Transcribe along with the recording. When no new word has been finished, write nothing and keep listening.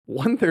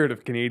1/3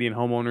 of Canadian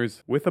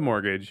homeowners with a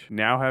mortgage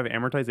now have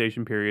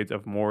amortization periods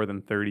of more than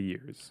 30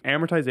 years.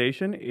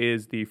 Amortization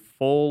is the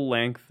full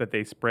length that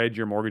they spread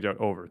your mortgage out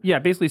over. Yeah,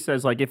 it basically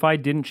says, like, if I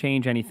didn't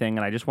change anything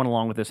and I just went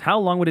along with this, how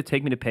long would it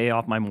take me to pay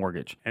off my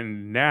mortgage?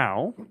 And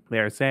now they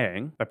are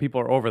saying that people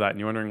are over that, and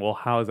you're wondering, well,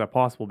 how is that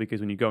possible? Because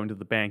when you go into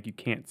the bank, you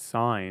can't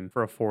sign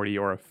for a 40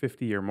 or a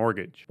 50-year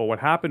mortgage. But what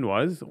happened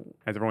was,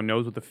 as everyone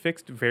knows, with the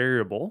fixed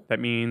variable, that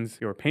means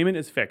your payment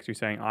is fixed. You're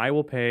saying, I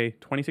will pay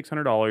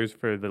 $2,600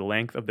 for the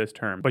length of this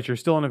term, but you're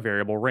still on a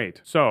variable rate.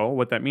 So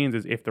what that means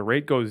is if the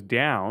rate goes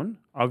down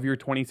of your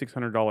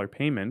 $2,600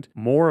 payment,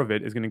 more of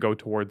it is going to go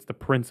towards the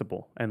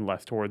principal and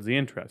less towards the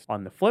interest.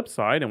 On the flip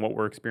side, and what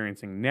we're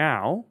experiencing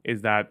now,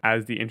 is that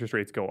as the interest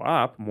rates go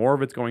up, more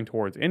of it's going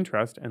towards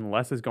interest and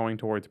less is going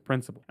towards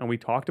principal. And we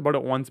talked about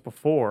it once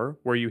before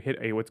where you hit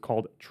a what's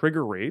called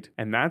trigger rate,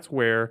 and that's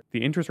where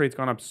the interest rate's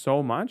gone up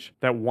so much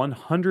that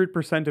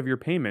 100% of your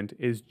payment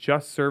is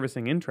just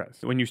servicing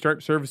interest. When you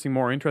start servicing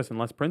more interest and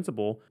less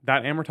principal,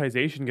 that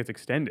amortization gets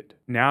extended.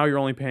 Now you're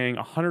only paying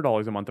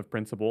 $100 a month of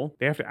principal.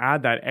 They have to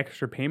add that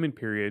extra payment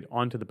period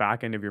onto the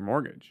back end of your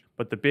mortgage.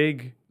 But the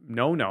big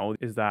no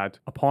is that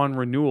upon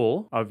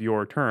renewal of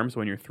your terms,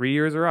 when your 3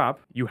 years are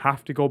up, you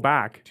have to go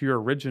back to your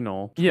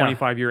original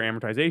 25-year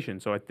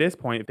amortization. So at this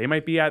point, they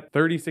might be at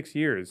 36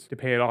 years to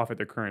pay it off at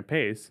their current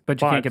pace. But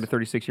you can't get a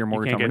 36-year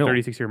mortgage on renewal. You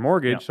can't get a 36-year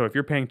mortgage. Yeah. So if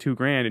you're paying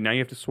 $2,000 and now you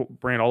have to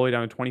brand all the way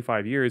down to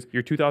 25 years,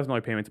 your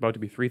 $2,000 payment's about to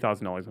be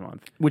 $3,000 a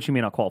month. Which you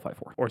may not qualify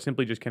for. Or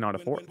simply just cannot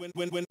afford.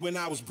 When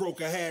I was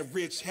broke, I had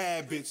rich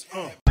habits.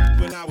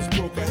 When I was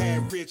broke, I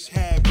had rich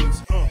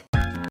habits.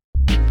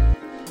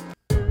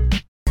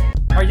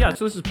 All right, yeah,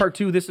 so this is part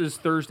 2. This is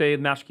Thursday,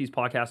 the Master Keys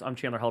podcast. I'm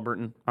Chandler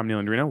Halliburton. I'm Neil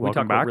Andrino. We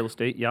talk about real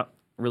estate,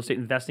 real estate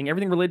investing,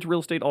 everything related to real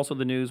estate, also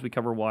the news. We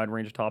cover a wide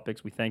range of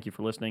topics. We thank you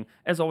for listening.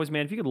 As always,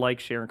 man, if you could like,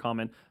 share, and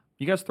comment,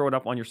 you guys throw it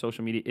up on your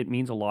social media. It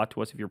means a lot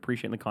to us. If you're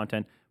appreciating the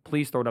content,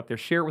 please throw it up there.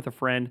 Share it with a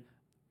friend.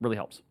 Really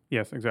helps.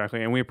 Yes,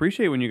 exactly. And we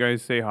appreciate when you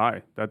guys say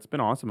hi. That's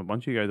been awesome. A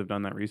bunch of you guys have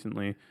done that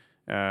recently.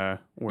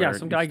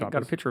 Some guy got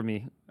a picture of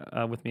me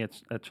with me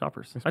at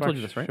Shoppers. I told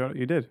you this, right?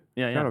 You did.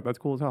 Yeah. Shout out. That's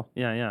cool as hell.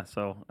 Yeah.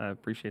 So I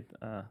appreciate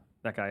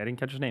that guy. I didn't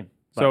catch his name.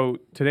 But. So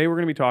today we're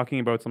going to be talking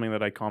about something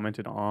that I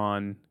commented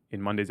on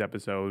in Monday's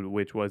episode,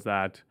 which was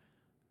that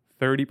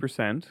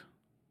 30%,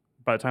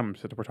 by the time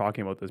we're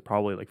talking about this,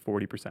 probably like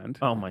 40%.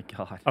 Oh my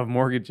God. Of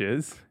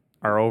mortgages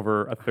are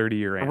over a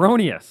 30-year AM.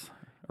 Erroneous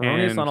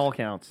on all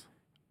counts.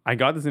 I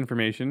got this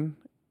information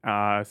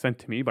sent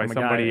to me by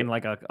somebody in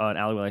like an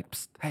alleyway, like,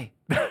 psst, hey,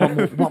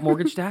 want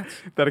mortgage stats?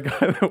 That a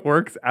guy that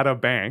works at a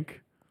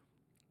bank,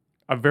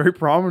 a very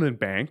prominent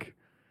bank,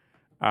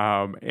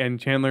 and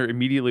Chandler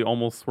immediately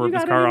almost swerved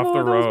his car off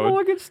the road.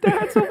 Mortgage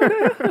stats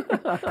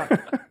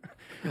over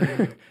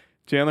there.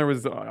 Chandler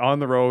was on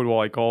the road while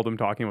I called him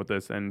talking about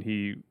this, and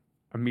he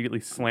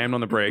immediately slammed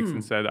on the brakes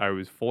and said I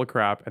was full of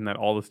crap and that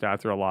all the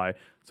stats are a lie.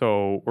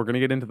 So we're going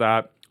to get into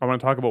that. I want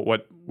to talk about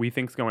what we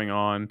think's going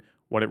on,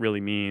 what it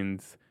really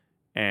means,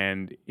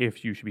 and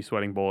if you should be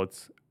sweating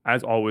bullets.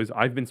 As always,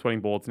 I've been sweating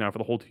bullets now for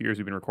the whole 2 years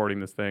we've been recording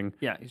this thing.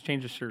 Yeah, he's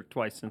changed his shirt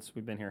twice since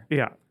we've been here.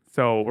 Yeah,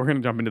 so we're going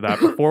to jump into that.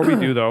 Before we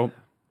do, though,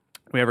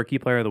 we have our key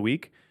player of the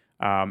week.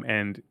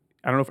 And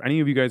I don't know if any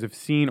of you guys have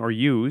seen or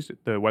used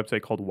the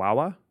website called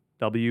WOWA,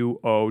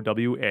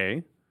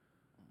 WOWA.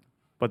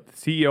 But the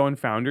CEO and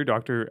founder,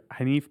 Dr.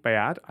 Hanif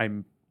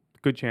Bayat,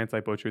 good chance I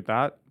butchered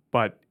that,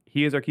 but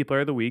he is our key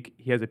player of the week.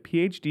 He has a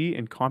PhD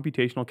in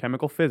computational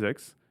chemical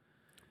physics.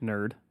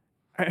 Nerd.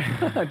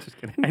 Just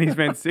kidding. And he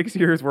spent 6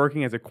 years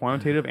working as a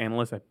quantitative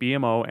analyst at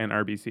BMO and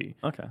RBC.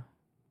 Okay.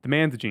 The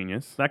man's a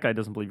genius. That guy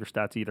doesn't believe your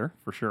stats either,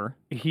 for sure.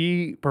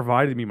 He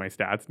provided me my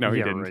stats. No,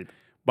 he didn't. Right.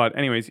 But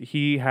anyways,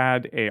 he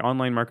had an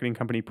online marketing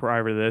company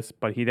prior to this,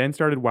 but he then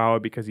started WOWA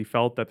because he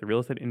felt that the real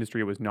estate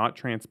industry was not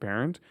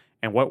transparent.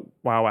 And what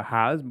WOWA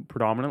has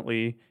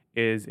predominantly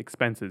is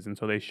expenses. And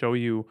so they show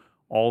you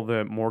all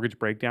the mortgage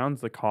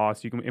breakdowns, the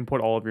costs. You can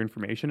input all of your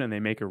information, and they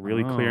make a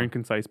really clear and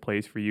concise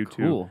place for you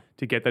to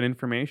get that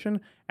information.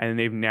 And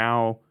they've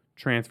now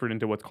transferred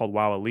into what's called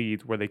WOWA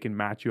Leads, where they can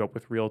match you up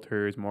with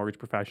realtors, mortgage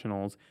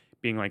professionals,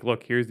 being like,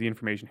 look, here's the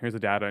information, here's the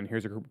data, and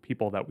here's a group of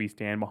people that we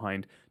stand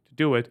behind to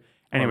do it.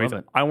 Anyways,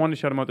 I wanted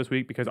to shout them out this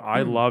week because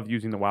I love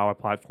using the WOWA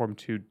platform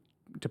to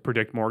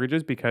predict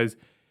mortgages, because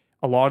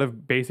a lot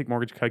of basic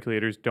mortgage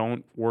calculators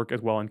don't work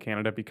as well in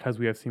Canada because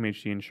we have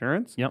CMHC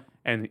insurance. Yep.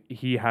 And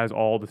he has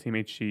all the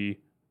CMHC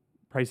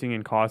pricing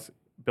and costs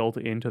built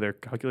into their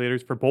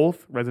calculators for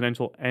both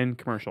residential and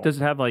commercial.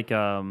 Does it have like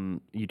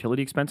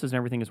utility expenses and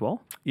everything as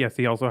well? Yes,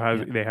 he also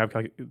has. Yeah. They have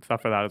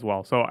stuff for that as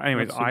well. So,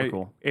 anyways,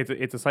 cool.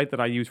 It's a site that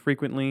I use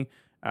frequently,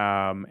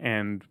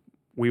 and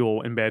we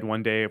will embed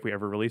one day if we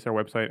ever release our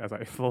website, as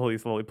I slowly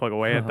plug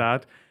away at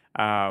that.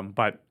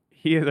 But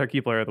he is our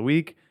key player of the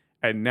week.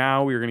 And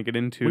now we are going to get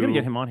into... We're going to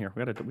get him on here.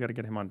 We got to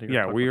get him on.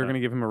 Yeah, we are going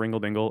to give him a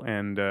ringle-dingle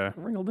and...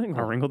 Ringle-dingle?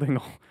 A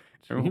ringle-dingle.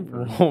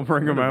 We'll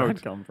bring him out. Where did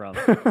that come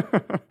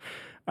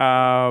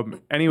from?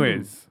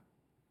 Anyways,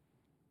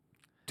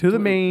 to the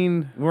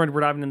main... We're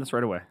diving in this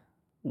right away.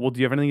 Well,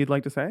 do you have anything you'd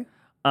like to say?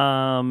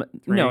 No,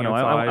 raining no,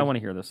 I outside. want to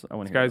hear this. I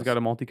want This to hear guy's this. got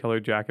a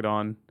multicolored jacket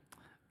on.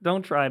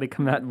 Don't try to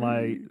come at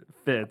my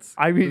fits.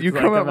 I mean, you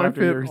Because come at my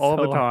after fit yours all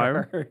the so time.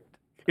 hard.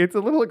 It's a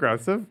little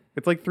aggressive.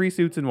 It's like 3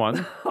 suits in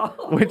one,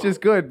 which is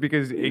good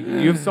because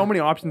you have so many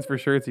options for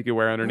shirts you can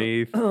wear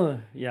underneath.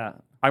 Yeah.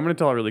 I'm going to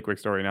tell a really quick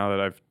story now that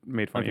I've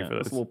made fun of you for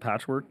This this. little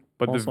patchwork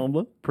But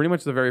ensemble. pretty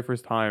much the very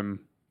first time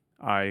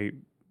I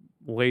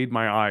laid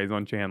my eyes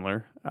on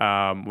Chandler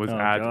was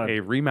at God. a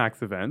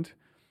Remax event.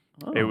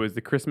 It was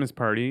the Christmas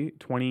party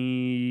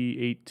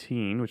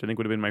 2018, which I think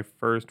would have been my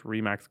first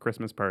Remax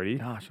Christmas party.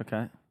 Gosh,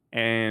 okay.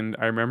 And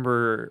I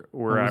remember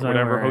we're What at was I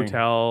whatever wearing?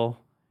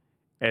 hotel,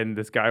 and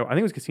this guy, I think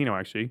it was casino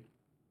actually.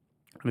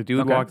 And the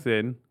dude Okay. walks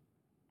in,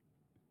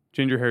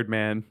 ginger-haired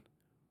man.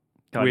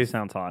 God, he with-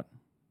 sounds hot.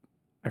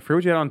 I forget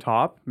what you had on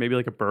top, maybe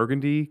like a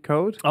burgundy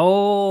coat.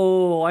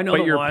 Oh, I know But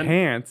the your one.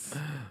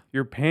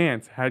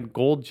 pants had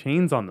gold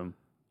chains on them.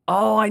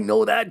 Oh, I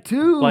know that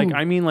too. Like,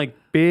 I mean, like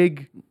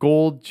big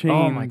gold chains.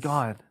 oh my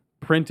God.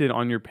 Printed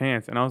on your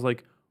pants. And I was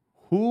like,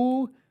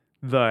 who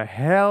the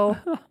hell?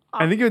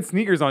 I think you had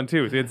sneakers on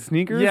too. So you had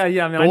sneakers. Yeah, I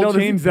mean, I gold know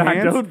this chain exact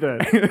pants.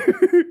 outfit.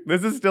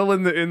 This is still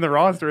in the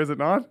roster, is it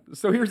not?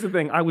 So here's the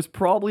thing. I was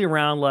probably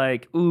around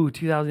like,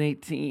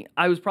 2018.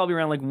 I was probably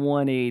around like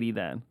 180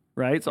 then,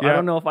 right? So I Yeah.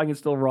 don't know if I can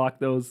still rock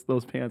those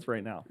pants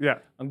right now. Yeah.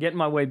 I'm getting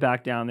my way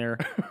back down there.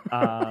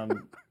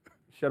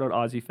 Shout out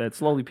Aussie Fit.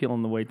 Slowly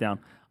peeling the weight down.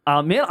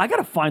 Man, I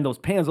gotta find those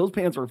pants. Those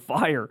pants are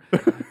fire.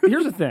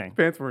 Here's the thing.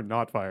 Pants were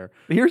not fire.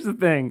 Here's the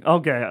thing.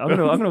 Okay, I'm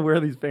gonna wear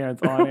these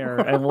pants on air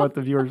and we'll let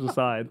the viewers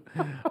decide.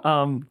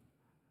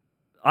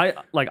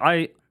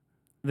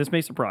 This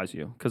may surprise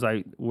you because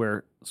I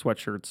wear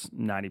sweatshirts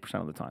 90%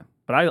 of the time.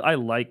 But I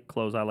like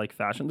clothes. I like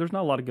fashion. There's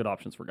not a lot of good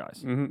options for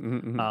guys.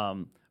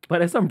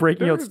 But as I'm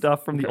breaking out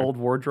stuff from the old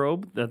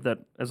wardrobe, that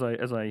as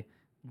I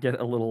get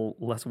a little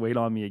less weight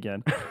on me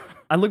again,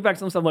 I look back at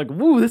some stuff like,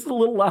 woo, this is a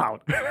little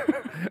loud.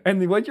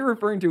 And what you're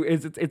referring to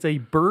is it's a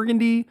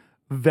burgundy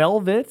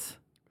velvet,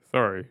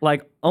 Sorry.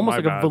 like almost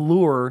My like bad. a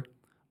velour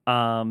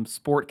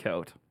sport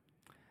coat.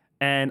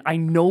 And I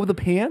know the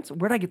pants.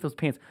 Where'd I get those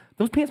pants?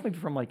 Those pants might be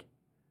from like,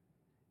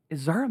 is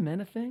Zara Men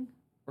a thing?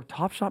 Or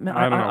Topshop Men?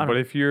 I don't know. But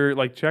if you're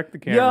like, check the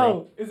camera.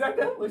 Yo, is that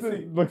them? Let's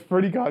see. Looks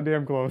pretty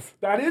goddamn close.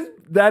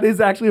 That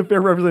is actually a fair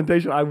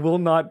representation. I will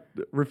not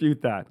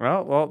refute that.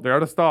 Well, they're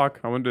out of stock.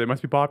 I wonder, they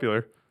must be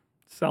popular.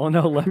 Selling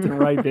out left and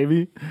right,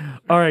 baby.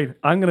 All right,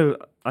 I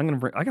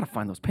gotta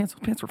find those pants.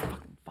 Those pants are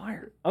fucking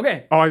fire.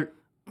 Okay, Oh,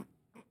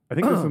 I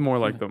think this is more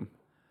like them.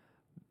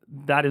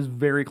 that is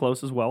very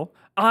close as well.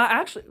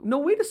 Actually, no.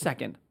 Wait a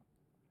second.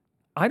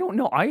 I don't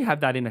know. I have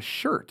that in a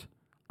shirt.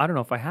 I don't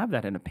know if I have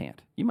that in a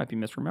pant. You might be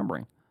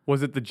misremembering.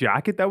 Was it the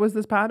jacket that was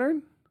this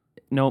pattern?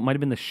 No, it might have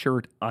been the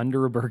shirt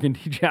under a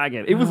burgundy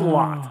jacket. It was a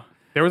lot.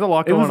 There was a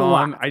lot It was going a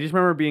on. lot. I just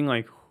remember being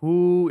like,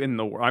 who in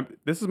the world?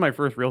 This is my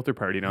first realtor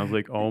party, and I was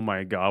like, oh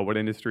my God, what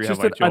industry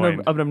Just have I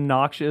joined? an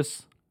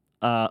obnoxious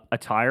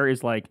attire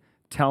is like,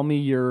 tell me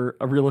you're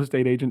a real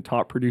estate agent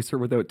top producer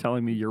without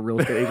telling me you're a real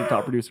estate agent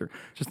top producer.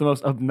 Just the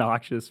most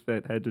obnoxious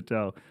fit head to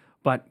toe.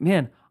 But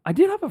man, I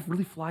did have a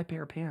really fly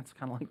pair of pants,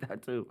 kind of like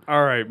that too.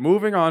 All right,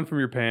 moving on from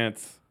your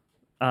pants.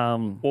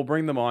 Man, We'll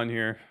bring them on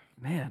here.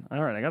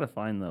 all right, I gotta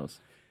find those.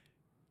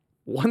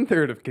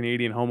 1/3 of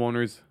Canadian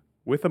homeowners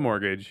with a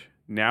mortgage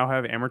now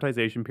have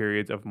amortization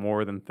periods of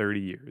more than 30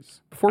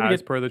 years, Before we as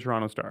get- per the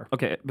Toronto Star.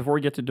 Okay, before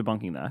we get to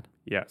debunking that,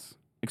 Yes.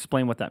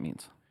 explain what that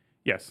means.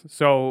 Yes.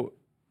 So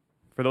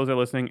for those that are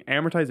listening,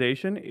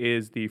 amortization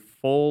is the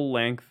full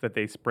length that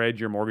they spread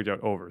your mortgage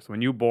out over. So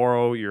when you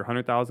borrow your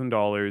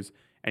 $100,000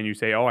 and you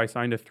say, oh, I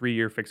signed a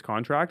 3-year fixed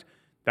contract,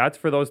 that's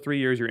for those 3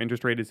 years your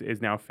interest rate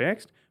is now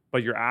fixed,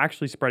 but you're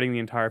actually spreading the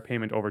entire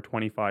payment over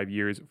 25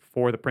 years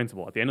for the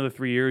principal. At the end of the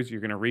 3 years, you're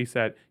going to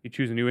reset, you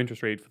choose a new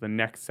interest rate for the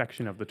next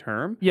section of the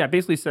term. Yeah, it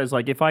basically says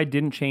like if I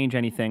didn't change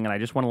anything and I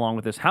just went along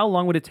with this, how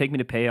long would it take me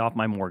to pay off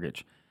my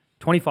mortgage?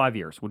 25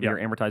 years would be Yeah.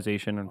 your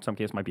amortization. In some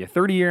cases, it might be a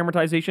 30-year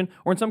amortization,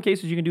 or in some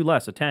cases, you can do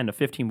less, a 10, a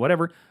 15,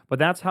 whatever. But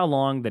that's how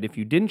long that if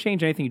you didn't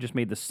change anything, you just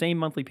made the same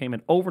monthly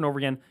payment over and over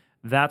again,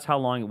 that's how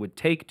long it would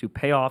take to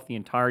pay off the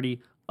entirety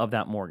of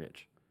that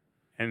mortgage.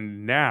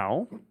 And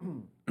now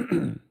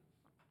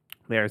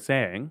they are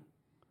saying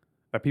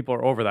that people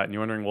are over that, and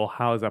you're wondering, well,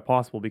 how is that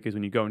possible? Because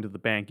when you go into the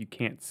bank, you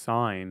can't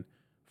sign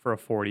for a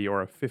 40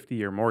 or a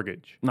 50-year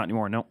mortgage. Not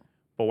anymore, no.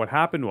 But what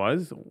happened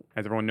was,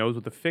 as everyone knows,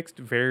 with the fixed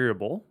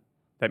variable,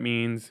 that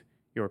means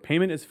your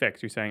payment is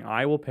fixed. You're saying,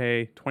 I will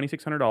pay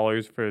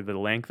 $2,600 for the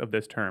length of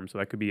this term. So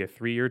that could be a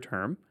 3-year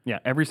term. Yeah,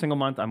 every single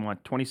month, I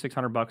want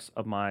 $2,600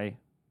 of my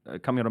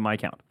coming out of my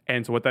account.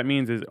 And so what that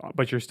means is,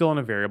 but you're still on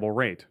a variable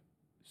rate.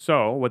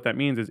 So what that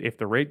means is if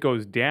the rate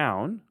goes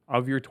down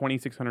of your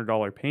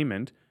 $2,600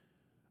 payment,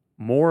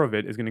 more of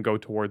it is going to go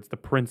towards the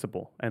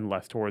principal and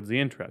less towards the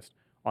interest.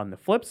 On the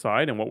flip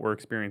side, and what we're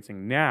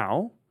experiencing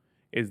now,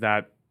 is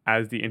that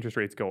as the interest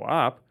rates go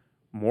up,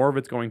 more of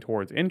it's going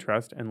towards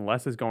interest and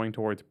less is going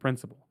towards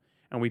principal.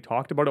 And we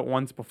talked about it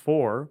once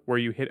before where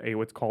you hit a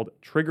what's called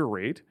trigger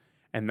rate,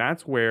 and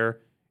that's where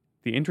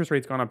the interest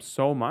rate's gone up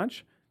so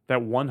much that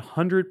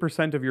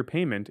 100% of your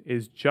payment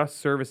is just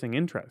servicing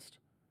interest.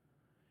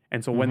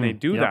 And so when they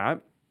do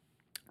that,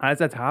 as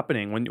that's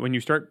happening, when you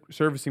start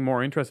servicing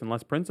more interest and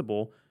less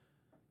principal,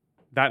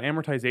 that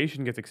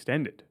amortization gets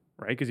extended,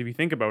 right? Because if you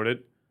think about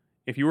it,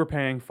 if you were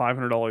paying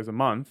 $500 a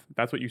month,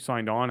 that's what you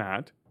signed on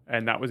at,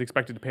 and that was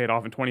expected to pay it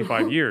off in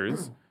 25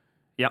 years.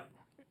 Yep.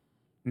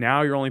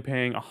 Now you're only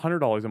paying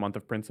 $100 a month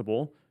of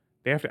principal.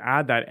 They have to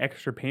add that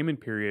extra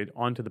payment period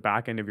onto the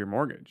back end of your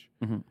mortgage.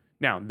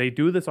 Now, they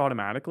do this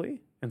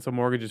automatically, and so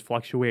mortgages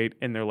fluctuate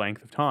in their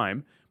length of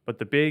time. But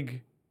the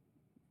big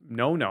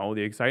no-no,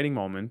 the exciting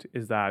moment,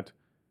 is that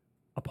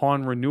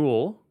upon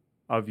renewal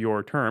of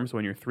your term, so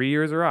when your 3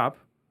 years are up,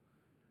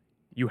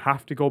 you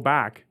have to go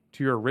back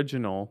to your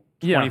original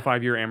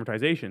 25-year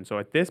amortization. So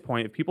at this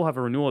point, if people have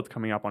a renewal that's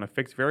coming up on a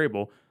fixed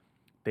variable,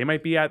 they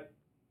might be at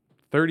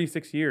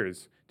 36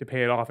 years to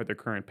pay it off at their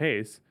current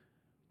pace.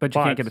 But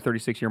you can't get a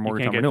 36-year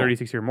mortgage on You can't get a renewal.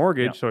 36-year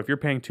mortgage. Yeah. So if you're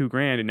paying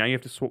 $2,000 and now you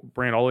have to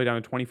brand all the way down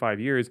to 25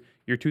 years,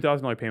 your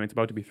 $2,000 payment's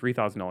about to be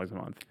 $3,000 a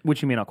month,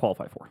 Which you may not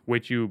qualify for.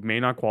 which you may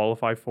not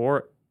qualify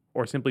for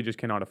or simply just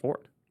cannot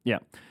afford. Yeah.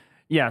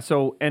 Yeah.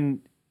 So,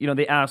 and,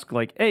 they ask,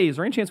 like, hey, is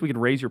there any chance we could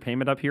raise your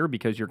payment up here?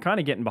 Because you're kind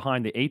of getting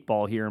behind the 8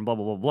 ball here and blah,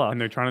 blah, blah, blah. And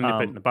they're trying to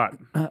nip it in the butt.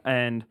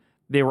 And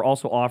they were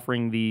also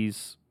offering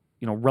these,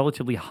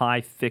 relatively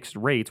high fixed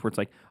rates where it's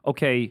like,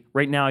 okay,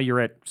 right now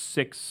you're at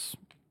 6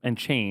 and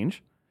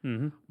change,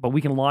 but we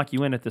can lock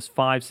you in at this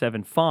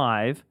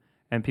 5.75.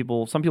 And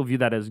some people view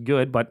that as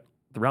good, but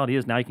the reality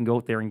is now you can go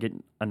out there and get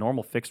a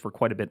normal fix for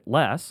quite a bit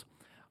less.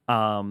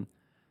 So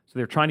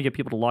they're trying to get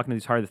people to lock into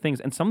these higher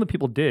things. And some of the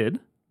people did,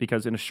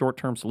 because in a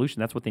short-term solution,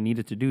 that's what they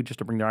needed to do just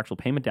to bring their actual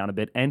payment down a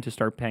bit and to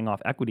start paying off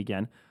equity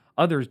again.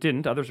 Others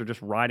didn't. Others are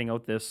just riding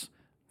out this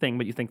thing,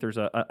 but you think there's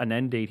an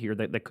end date here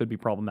that could be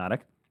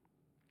problematic.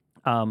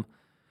 So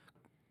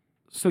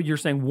you're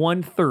saying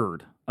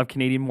 1/3 of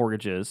Canadian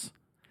mortgages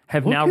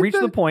have now reached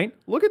the point.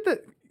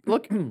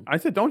 Look, I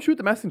said, don't shoot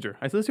the messenger.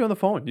 I said this to you on the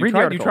phone. You Read the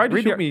tried article. to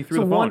Read shoot me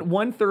through the phone. So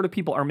 1/3 of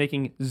people are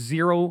making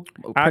zero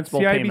At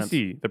principal payments.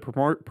 CIBC, the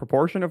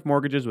proportion of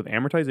mortgages with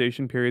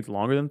amortization periods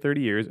longer than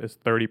 30 years is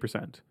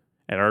 30%.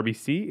 At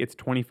RBC, it's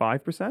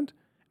 25%.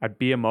 At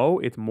BMO,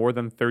 it's more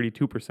than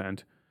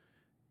 32%.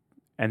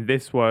 And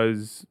this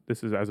is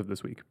as of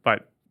this week.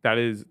 But that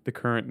is the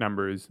current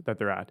numbers that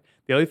they're at.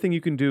 The other thing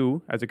you can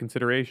do as a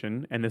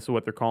consideration, and this is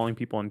what they're calling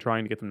people and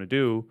trying to get them to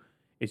do,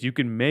 is you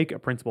can make a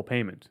principal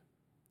payment.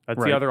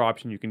 That's the other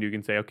option you can do. You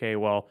can say, okay,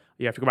 well,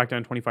 you have to go back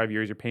down 25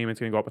 years. Your payment's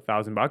going to go up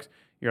 $1,000.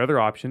 Your other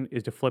option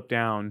is to flip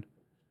down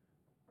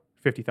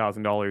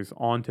 $50,000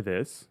 onto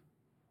this.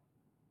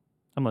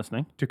 I'm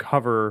listening. To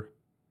cover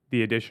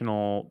the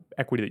additional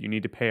equity that you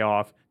need to pay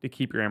off to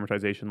keep your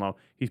amortization low.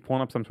 He's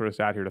pulling up some sort of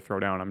stat here to throw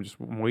down. I'm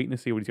waiting to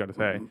see what he's got to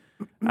say.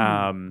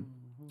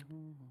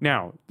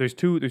 Now, there's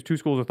two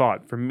schools of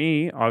thought. For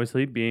me,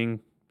 obviously,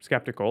 being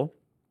skeptical,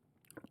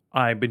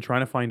 I've been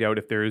trying to find out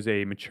if there is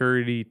a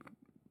maturity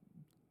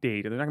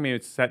date. There's not going to be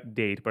a set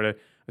date, but a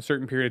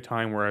certain period of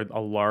time where a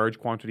large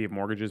quantity of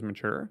mortgages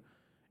mature,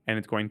 and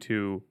it's going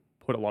to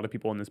put a lot of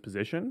people in this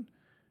position.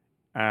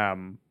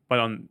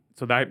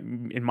 So that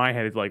in my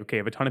head is like, okay,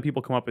 if a ton of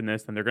people come up in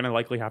this, then they're going to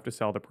likely have to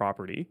sell the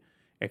property.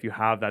 If you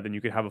have that, then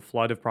you could have a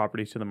flood of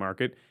properties to the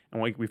market.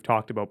 And like we've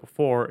talked about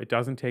before, it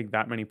doesn't take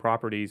that many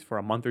properties for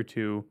a month or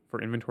two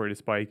for inventory to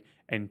spike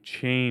and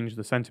change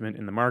the sentiment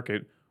in the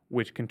market,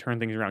 which can turn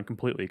things around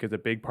completely because a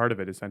big part of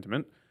it is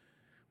sentiment.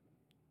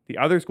 The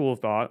other school of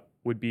thought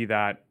would be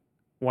that,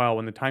 well,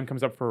 when the time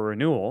comes up for a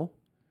renewal,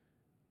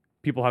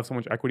 people have so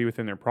much equity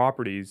within their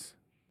properties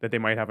that they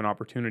might have an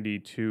opportunity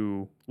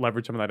to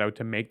leverage some of that out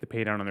to make the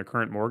pay down on their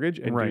current mortgage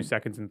and do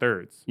seconds and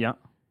thirds. Yeah.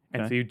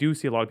 And so you do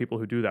see a lot of people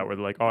who do that, where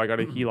they're like, oh, I got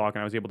a HELOC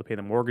and I was able to pay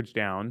the mortgage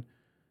down.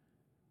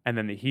 And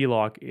then the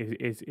HELOC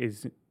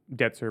is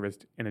debt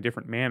serviced in a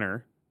different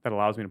manner that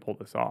allows me to pull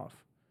this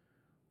off.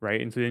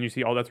 Right. And so then you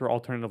see, that's where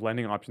alternative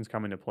lending options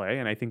come into play.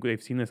 And I think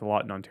they've seen this a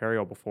lot in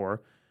Ontario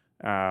before,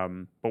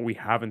 but we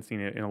haven't seen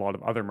it in a lot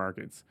of other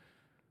markets.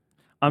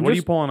 What are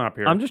you pulling up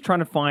here? I'm just trying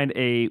to find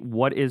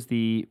what is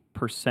the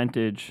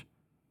percentage,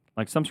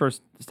 like some sort of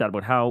stat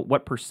about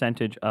what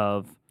percentage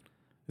of.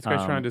 This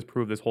guy's trying to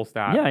disprove this whole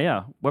stat.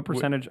 Yeah. What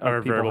percentage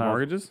of people variable have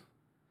mortgages?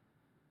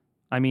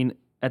 I mean,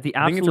 at the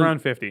absolute. I think it's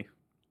around 50.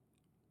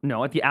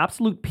 No, at the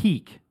absolute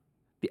peak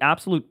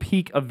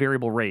of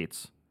variable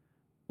rates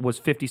was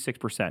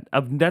 56%.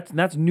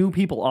 That's new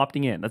people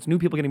opting in. That's new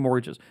people getting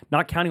mortgages,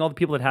 not counting all the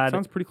people that had.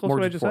 Sounds pretty close to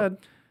what I just said.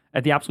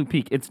 At the absolute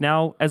peak, it's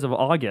now, as of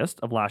August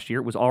of last year,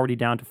 it was already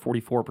down to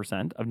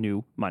 44% of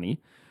new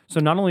money. So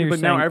not only but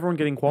now everyone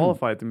getting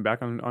qualified to be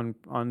back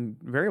on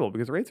variable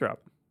because the rates are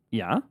up.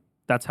 Yeah,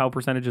 that's how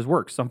percentages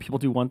work. Some people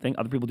do one thing,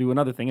 other people do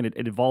another thing, and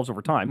it evolves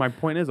over time. My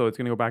point is, though, it's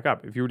going to go back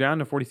up. If you were down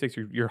to 46,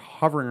 you're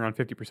hovering around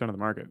 50% of the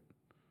market.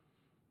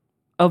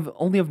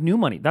 Only of new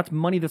money. That's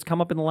money that's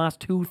come up in the last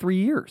 2-3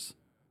 years.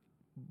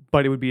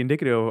 But it would be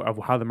indicative of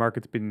how the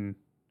market's been,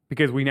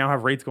 because we now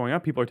have rates going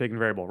up, people are taking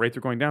variable. Rates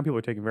are going down, people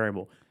are taking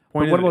variable.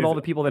 But what about all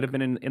the people that have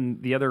been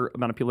in the other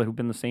amount of people that have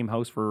been in the same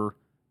house for,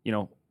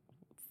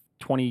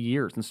 20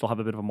 years and still have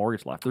a bit of a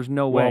mortgage left. There's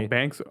no Well, way.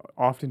 banks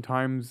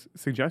oftentimes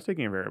suggest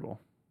taking a variable.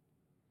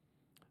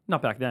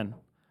 Not back then. I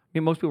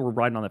mean, most people were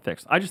riding on the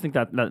fixed. I just think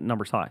that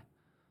number's high.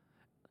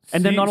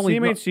 And then not only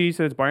CMHC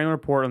said its biannual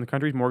report on the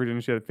country's mortgage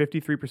industry that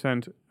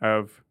 53%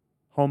 of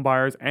home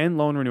buyers and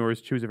loan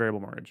renewers choose a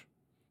variable mortgage.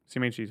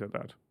 CMHC said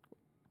that.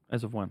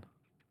 as of when?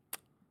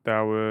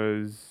 That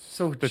was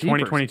So the jeepers.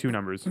 2022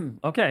 numbers.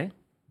 Okay.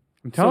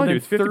 I'm telling you, then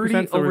it's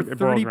 50%. so over it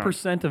boils around.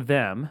 30% of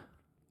them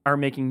are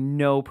making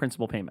no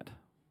principal payment.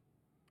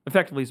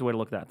 Effectively is the way to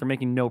look at that. They're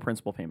making no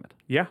principal payment.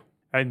 Yeah.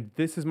 And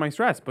this is my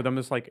stress, but I'm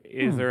just like,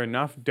 is there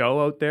enough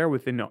dough out there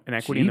within an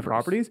equity in the Jeepers.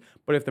 properties?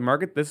 But if the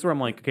market, this is where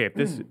I'm like, okay, if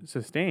this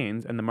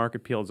sustains and the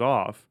market peels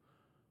off,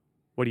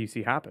 what do you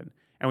see happen?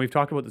 And we've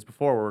talked about this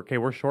before where, okay,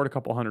 we're short a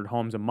couple hundred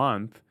homes a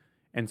month.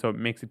 And so it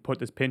makes it put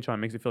this pinch on,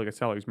 makes it feel like a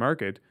seller's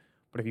market.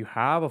 But if you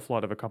have a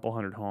flood of a couple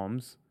hundred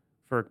homes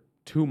for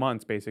 2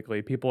 months,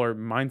 basically,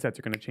 mindsets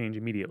are going to change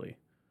immediately.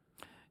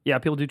 Yeah,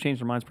 people do change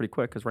their minds pretty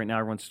quick because right now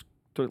everyone's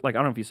like, I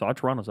don't know if you saw,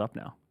 Toronto's up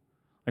now.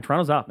 Like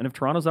Toronto's up, and if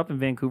Toronto's up and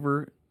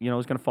Vancouver, is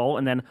going to follow,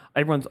 and then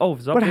everyone's if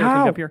it's up But here,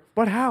 how? it's up here.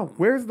 But how?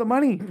 Where's the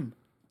money?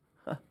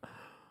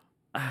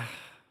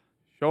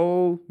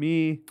 Show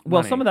me.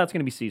 Well, money. some of that's going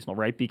to be seasonal,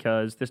 right?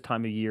 Because this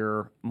time of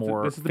year,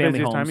 more This is the family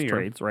busiest time homes of year.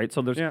 trades, right?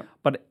 So there's, Yeah.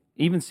 but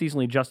even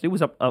seasonally adjusted, it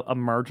was up a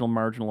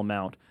marginal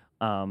amount,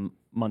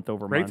 month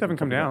over month. Rates haven't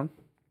come down.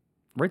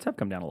 Rates have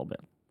come down a little bit.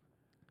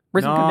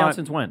 Rates have come down Not-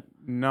 since when?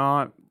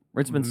 Not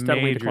Rates have been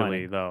steadily majorly,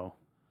 declining. though.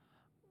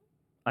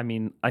 I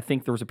mean, I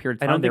think there was a period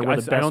of I time don't there think- where I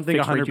the s- I best don't think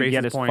fixed rate 100 you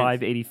get basis is points.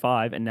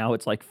 5.85, and now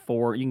it's like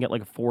 4. You can get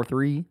like a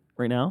 4.3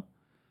 right now,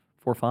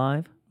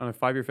 4.5. On a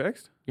 5-year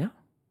fixed? Yeah,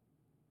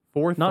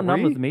 4.3?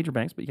 not with the major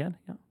banks, but yeah.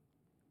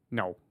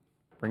 No.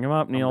 Bring them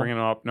up, I'm Neil. bringing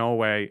it up. No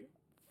way.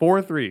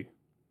 4.3.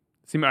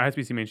 It has to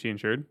be CMHC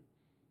insured.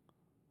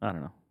 I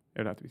don't know. It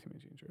would have to be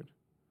CMHC insured.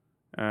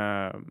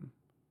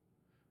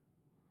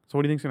 So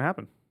what do you think's going to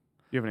happen?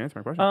 You haven't answered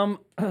my question.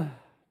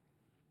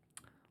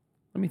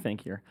 Let me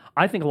think here.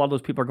 I think a lot of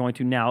those people are going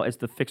to now, as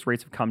the fixed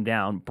rates have come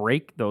down,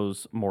 break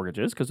those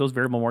mortgages because those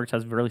variable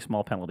mortgages has really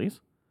small penalties.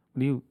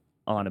 What are you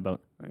on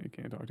about? I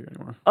can't talk to you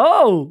anymore.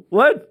 Oh,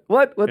 what?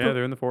 Yeah,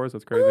 they're in the forest.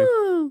 That's crazy.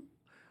 Oh,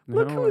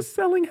 look No. who is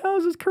selling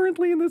houses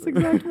currently in this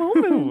exact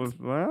moment.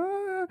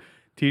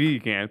 TD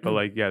you can't, but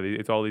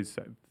it's all these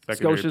secondary.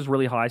 Scotia's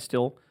really high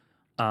still.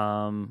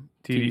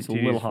 TD's a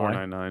little high.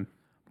 499.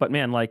 But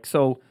man,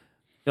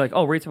 you're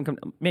like, rates haven't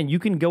come. Man, you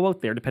can go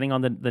out there, depending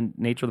on the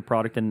nature of the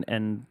product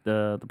and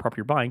the property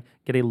you're buying,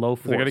 get a low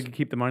They got force. to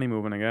keep the money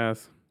moving, I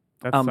guess.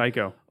 That's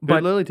psycho. but-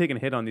 They're literally taking a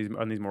hit on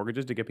these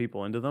mortgages to get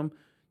people into them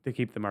to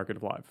keep the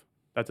market alive.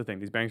 That's the thing.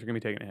 These banks are going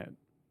to be taking a hit.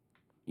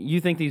 You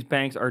think these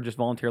banks are just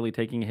voluntarily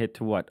taking a hit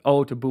to what?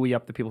 Oh, to buoy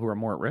up the people who are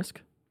more at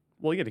risk?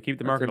 Well, yeah, to keep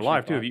the That's market a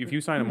alive cheap too. thought. If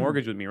you sign a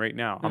mortgage with me right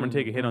now, I'm going to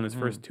take a hit on this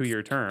first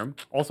 2-year term.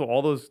 Also,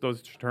 all those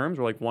terms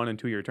were like 1 and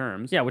 2 year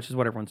terms. Yeah, which is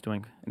what everyone's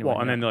doing. Anyway, Well,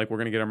 and yeah. then they're like, we're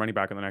going to get our money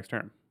back in the next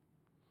term.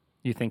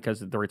 You think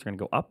because the rates are going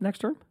to go up next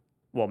term?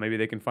 Well, maybe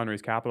they can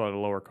fundraise capital at a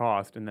lower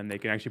cost, and then they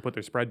can actually put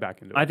their spread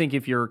back into it. I think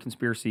if your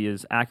conspiracy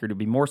is accurate, it'd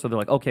be more so they're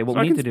like, okay, what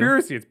It's we not need to do.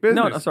 conspiracy. It's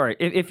business. No, sorry.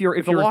 If you're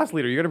It's a loss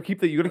leader. You got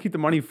to keep the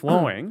money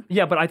flowing.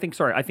 Yeah, but I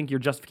think your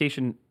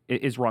justification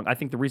is wrong. I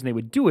think the reason they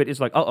would do it is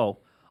like,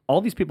 all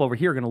these people over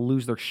here are going to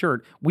lose their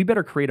shirt. We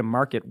better create a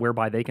market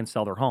whereby they can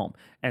sell their home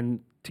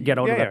and to get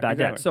out of that bad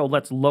debt. exactly. So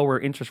let's lower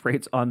interest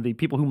rates on the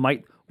people who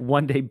might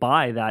one day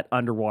buy that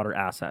underwater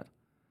asset.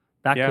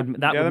 That Yeah. would Yeah,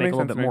 that make a makes little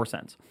sense bit to me. more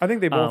sense. I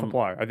think they both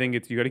apply. I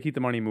think you got to keep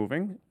the money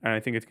moving, and I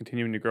think it's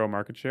continuing to grow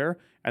market share.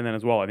 And then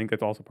as well, I think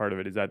that's also part of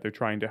it is that they're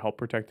trying to help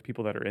protect the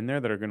people that are in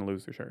there that are going to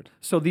lose their shirt.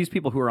 So these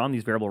people who are on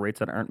these variable rates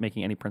that aren't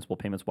making any principal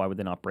payments, why would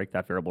they not break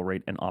that variable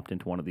rate and opt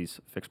into one of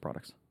these fixed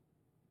products?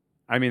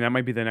 I mean, that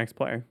might be the next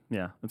play.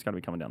 Yeah, it's got to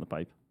be coming down the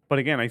pipe. But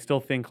again, I still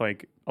think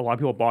like a lot of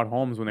people bought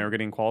homes when they were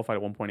getting qualified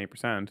at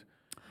 1.8%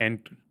 and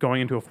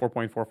going into a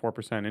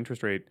 4.44%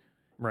 interest rate.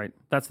 Right.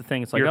 That's the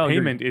thing. It's like Your you're-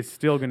 payment is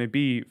still going to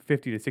be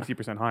 50 to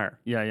 60% higher.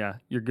 Yeah.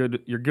 You're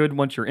good. You're good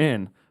once you're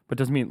in, but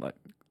doesn't mean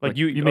like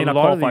you may a not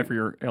lot of qualify the- for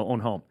your own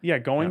home. Yeah,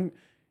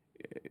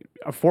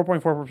 a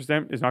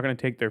 4.44% is not going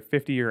to take their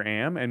 50-year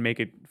AM and make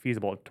it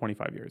feasible at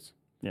 25 years.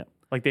 Yeah.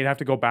 Like they'd have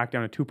to go back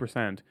down to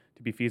 2%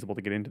 to be feasible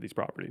to get into these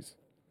properties.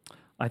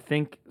 I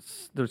think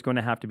there's going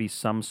to have to be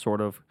some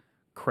sort of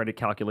credit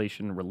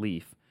calculation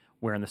relief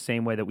where in the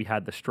same way that we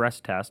had the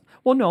stress test.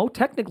 Well, no,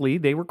 technically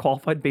they were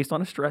qualified based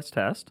on a stress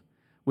test,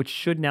 which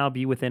should now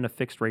be within a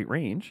fixed rate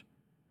range.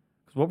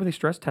 Because what were they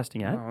stress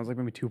testing at? I was like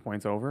maybe 2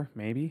 points over,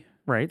 maybe.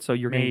 Right. So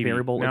you're getting Maybe.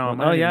 variable. No, with-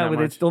 not oh even yeah, that but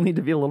they much. still need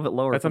to be a little bit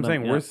lower. That's for what I'm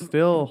them, saying. yeah. We're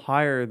still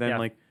higher than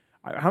Yeah.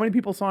 how many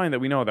people signed that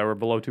we know that were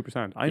below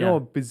 2%? I know Yeah. a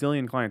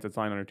bazillion clients that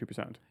signed under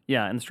 2%.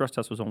 Yeah, and the stress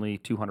test was only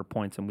 200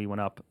 points, and we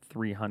went up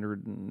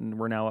 300, and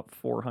we're now up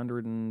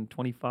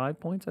 425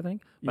 points, I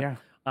think. But,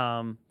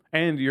 Yeah.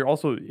 And you're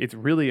also, it's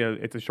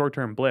a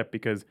short-term blip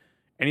because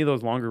any of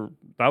those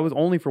that was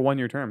only for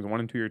 1-year terms, 1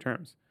 and 2 year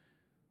terms.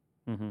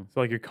 Mm-hmm. So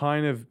like you're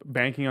kind of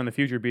banking on the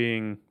future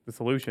being the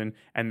solution,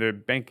 and the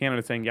Bank of Canada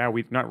is saying, yeah,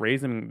 we're not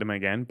raising them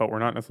again, but we're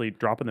not necessarily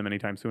dropping them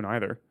anytime soon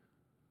either.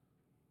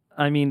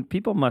 I mean,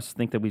 people must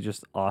think that we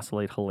just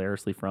oscillate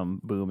hilariously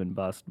from boom and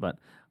bust, but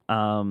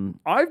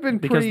I've been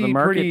because the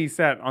market, pretty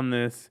set on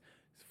this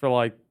for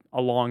like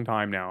a long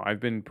time now. I've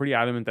been pretty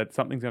adamant that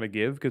something's going to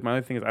give because my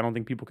other thing is I don't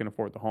think people can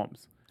afford the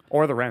homes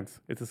or the rents.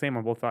 It's the same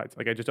on both sides.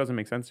 Like it just doesn't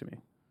make sense to me.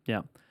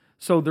 yeah.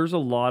 So there's a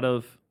lot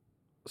of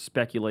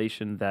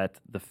speculation that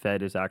the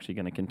Fed is actually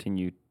going to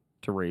continue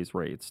to raise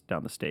rates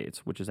down the states,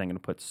 which is then going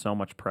to put so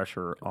much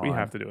pressure on We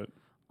have to do it.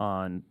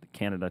 on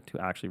Canada to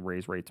actually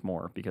raise rates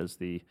more because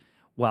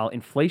while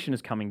inflation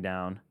is coming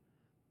down,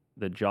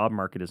 the job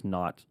market is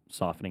not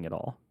softening at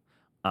all.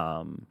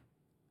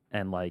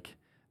 And like,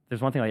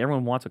 there's one thing, like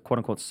everyone wants a quote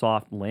unquote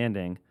soft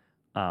landing,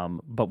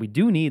 but we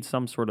do need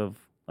some sort of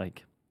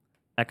like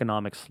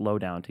economic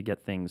slowdown to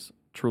get things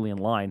truly in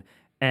line.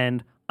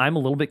 And I'm a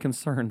little bit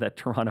concerned that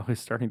Toronto is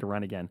starting to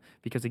run again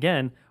because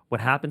again, what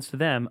happens to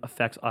them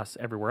affects us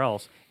everywhere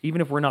else,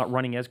 even if we're not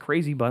running as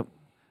crazy. But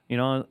you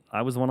know,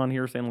 I was the one on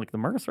here saying like the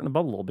market's starting to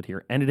bubble a little bit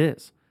here, and it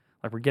is.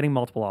 Like we're getting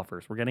multiple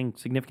offers, we're getting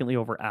significantly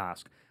over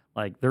ask.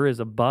 Like there is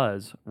a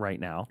buzz right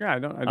now. Yeah, I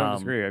don't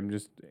disagree. I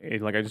just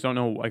don't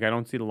know. Like I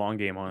don't see the long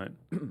game on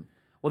it.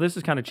 Well, this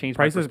has kind of changed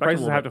my perspective a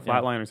Prices little have to bit,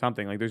 yeah. flatline or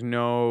something. Like there's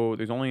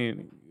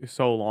only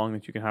so long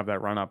that you can have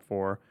that run up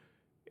for.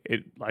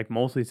 It like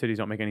mostly cities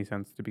don't make any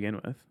sense to begin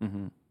with.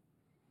 Mm-hmm.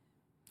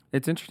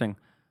 It's interesting.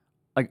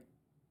 Like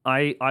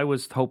I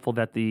was hopeful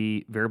that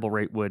the variable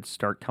rate would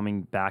start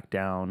coming back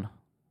down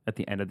at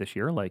the end of this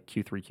year, like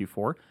Q3,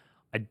 Q4.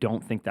 I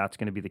don't think that's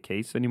going to be the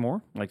case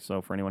anymore. Like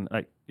so, for anyone,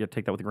 you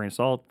take that with a grain of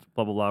salt.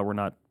 Blah blah blah. We're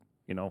not,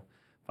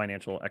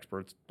 financial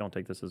experts. Don't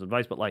take this as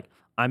advice, but like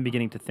I'm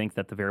beginning to think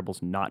that the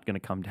variable's not going to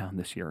come down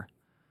this year.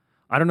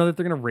 I don't know that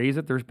they're going to raise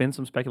it. There's been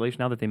some speculation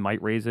now that they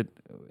might raise it.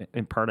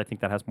 In part, I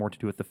think that has more to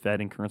do with the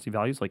Fed and currency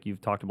values, like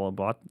you've talked about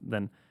a lot,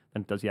 than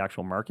does the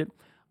actual market.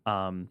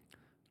 I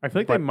feel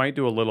like they might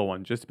do a little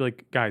one just to be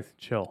like, guys,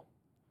 chill.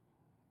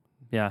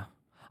 Yeah,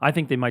 I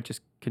think they might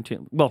just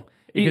continue. Well,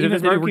 because if they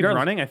this do market keeps regardless-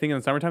 running, I think in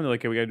the summertime they're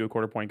like, okay, we got to do a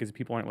quarter point because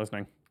people aren't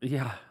listening.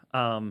 Yeah.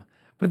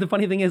 But the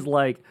funny thing is,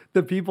 like,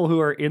 the people who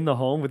are in the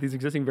home with these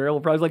existing variable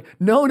prices, like,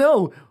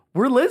 no,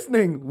 we're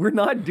listening. We're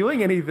not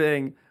doing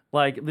anything.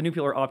 Like, the new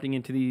people are opting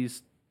into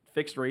these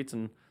fixed rates,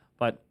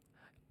 but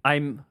are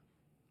people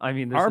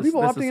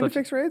opting into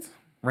fixed rates?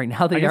 Right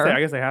now they are. I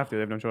guess they have to. They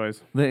have no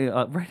choice.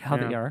 Right now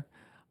they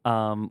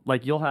are.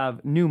 Like, you'll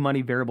have new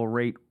money variable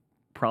rate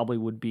probably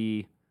would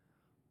be,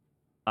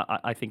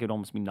 I think it'd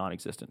almost be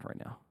non-existent right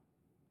now.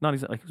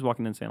 Like, who's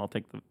walking in saying, I'll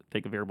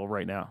take a variable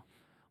right now.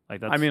 Like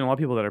that's, I mean, a lot of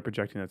people that are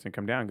projecting that's going to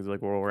come down because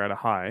like, well, we're at a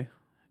high.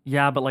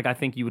 Yeah, but like I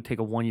think you would take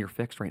a 1 year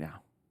fixed right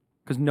now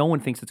because no one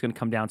thinks it's going to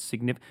come down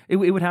significant. It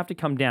would have to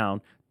come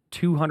down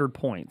 200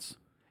 points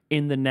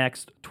in the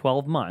next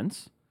 12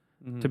 months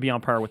to be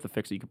on par with the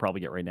fix that you could probably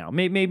get right now.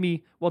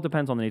 Maybe well, it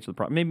depends on the nature of the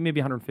problem.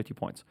 Maybe 150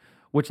 points.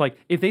 Which like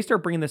if they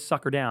start bringing this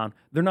sucker down,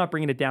 they're not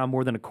bringing it down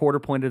more than a quarter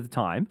point at a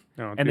time,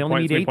 and they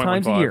only meet 8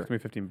 times a year,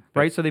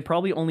 right? So they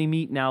probably only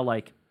meet now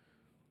like,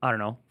 I don't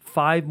know,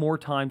 5 more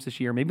times this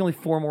year, maybe only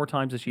 4 more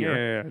times this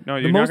year. Yeah.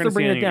 No, the most they're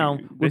bringing it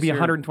down would be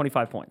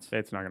 125 points.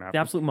 It's not going to happen.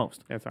 The absolute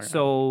most. Yeah, it's not gonna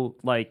so,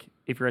 like,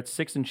 if you're at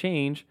 6 and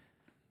change,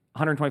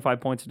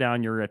 125 points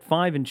down, you're at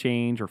 5 and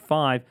change or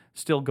 5,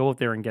 still go out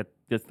there and get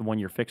the 1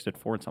 year fixed at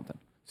 4 and something.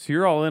 So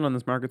you're all in on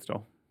this market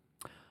still?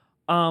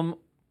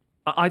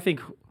 I think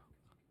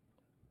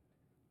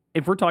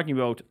if we're talking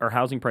about our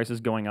housing prices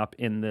going up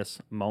in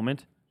this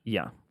moment,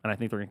 yeah. And I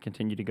think they're going to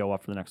continue to go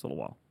up for the next little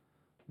while.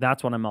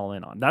 That's what I'm all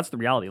in on. That's the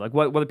reality. Like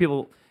whether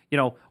people,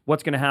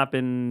 what's going to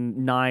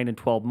happen 9 and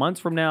 12 months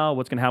from now,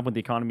 what's going to happen with the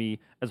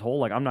economy as a whole.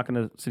 Like I'm not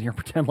going to sit here and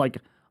pretend like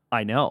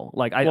I know.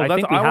 Like I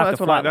think we have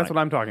to flatline. That's what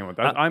I'm talking about.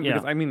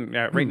 Because I mean,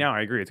 right now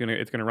I agree it's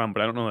gonna run,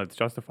 but I don't know that it's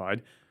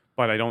justified.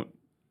 But I don't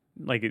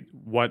like it.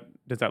 What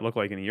does that look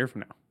like in a year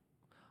from now?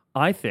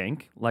 I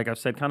think, like I've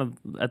said, kind of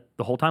at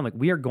the whole time, like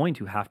we are going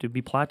to have to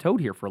be plateaued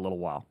here for a little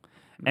while.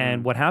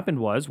 And what happened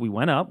was we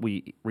went up,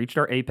 we reached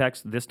our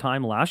apex this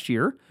time last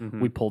year.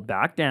 We pulled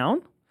back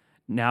down.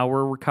 Now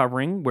we're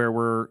recovering where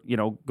we're,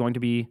 going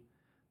to be,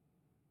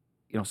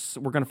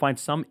 we're going to find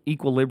some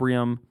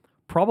equilibrium,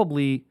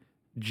 probably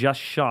just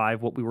shy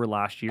of what we were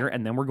last year.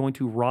 And then we're going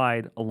to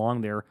ride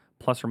along there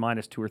plus or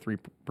minus 2 or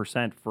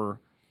 3% for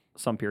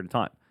some period of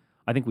time.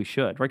 I think we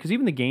should, right? Because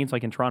even the gains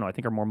like in Toronto, I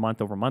think are more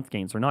month over month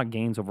gains. They're not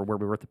gains over where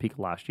we were at the peak of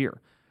last year,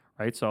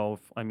 right? So,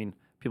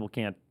 people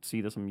can't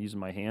see this. I'm using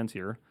my hands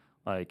here.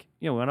 Like,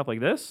 we went up like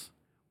this.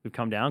 We've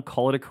come down.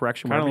 Call it a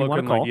correction. Kind of you want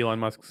looking to call. like Elon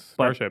Musk's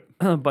Starship.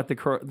 But the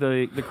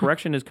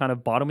correction is kind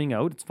of bottoming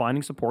out. It's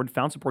finding support. It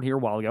found support here a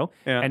while ago,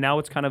 and now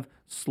it's kind of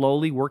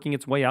slowly working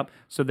its way up.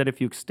 So that if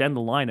you extend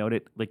the line out,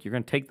 you're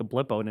going to take the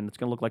blip out, and it's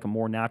going to look like a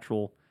more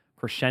natural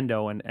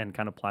crescendo and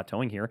kind of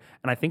plateauing here.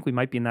 And I think we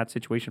might be in that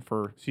situation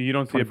for. So you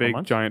don't see a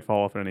big giant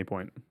fall off at any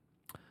point.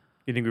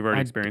 You think we've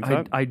already experienced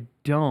that? I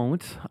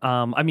don't.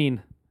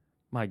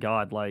 My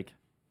God, like.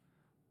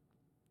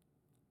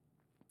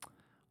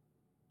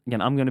 Again,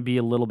 I'm going to be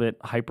a little bit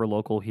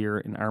hyper-local here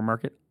in our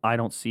market. I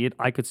don't see it.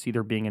 I could see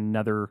there being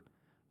another...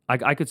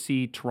 I could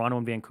see Toronto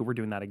and Vancouver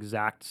doing that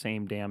exact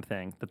same damn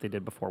thing that they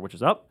did before, which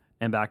is up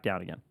and back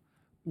down again.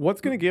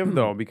 What's going to give,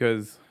 though?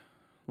 Because,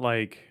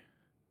 like,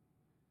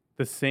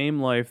 the same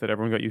life that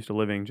everyone got used to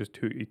living just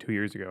two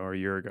years ago or a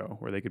year ago,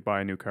 where they could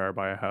buy a new car,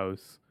 buy a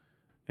house,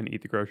 and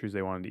eat the groceries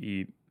they wanted to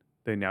eat,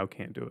 they now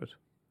can't do it.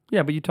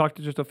 Yeah, but you talked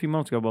just a few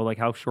moments ago about like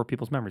how short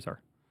people's memories are.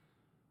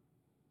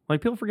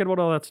 Like people forget about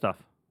all that stuff.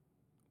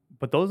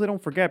 But those they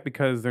don't forget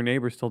because their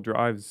neighbor still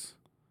drives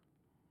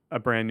a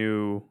brand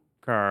new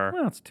car.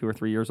 Well, it's 2 or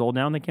 3 years old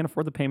now, and they can't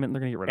afford the payment, and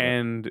they're gonna get rid of it.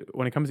 And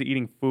when it comes to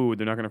eating food,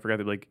 they're not going to forget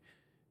that. Like,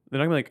 they're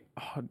not going to be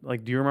like, oh,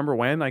 like, do you remember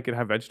when I could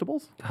have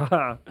vegetables?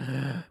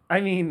 I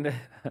mean,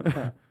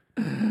 That's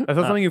not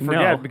something you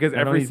forget no, because I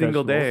don't every eat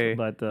single day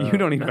vegetables, but, you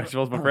don't eat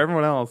vegetables, but for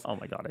everyone else, oh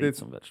my god, I eat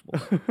some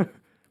vegetables.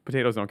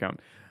 potatoes don't count.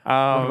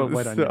 about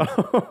white onions?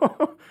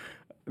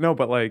 No,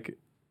 but like,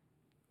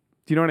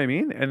 do you know what I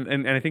mean?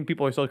 And I think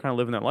people are still kind of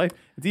living that life.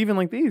 It's even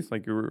like these,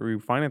 like we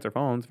finance our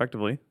phones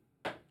effectively,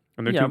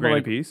 and they're Yeah, $2,000 but, a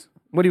like, piece.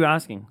 What are you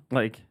asking?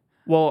 Like,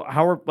 Well,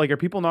 are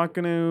people not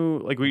going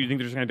to, like, what, you think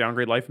they're just going to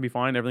downgrade life and be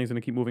fine? Everything's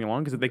going to keep moving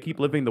along? Because if they keep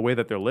living the way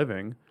that they're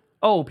living.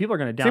 oh, people are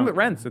gonna down. Same with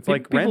rents. It's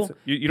like people- rents.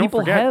 You don't people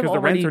forget have because the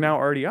rents already- are now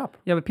already up.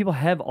 Yeah, but people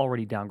have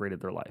already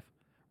downgraded their life,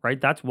 right?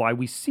 That's why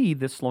we see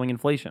this slowing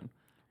inflation,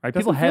 right?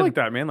 People People feel have like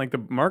that, man. Like the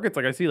markets,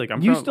 like I see, like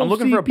I'm You still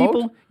looking see for a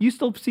people. boat. You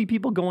still see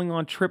people going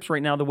on trips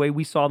right now the way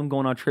we saw them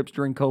going on trips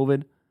during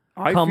COVID.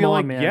 I Come feel on,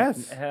 like man.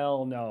 yes.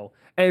 Hell no.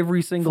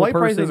 Every single Flight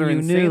person prices are you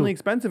insanely knew.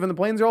 expensive and the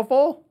planes are all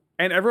full.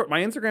 And my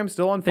Instagram's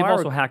still on They've fire.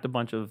 also hacked a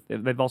bunch of.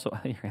 They've also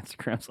your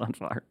Instagram's on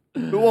fire.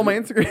 Well, my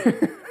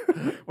Instagram.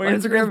 my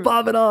Instagram's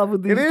popping off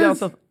with these It down is.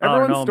 stuff.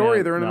 Everyone's no, story,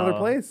 man. they're in another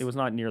place. It was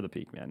not near the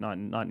peak, man.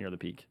 Not near the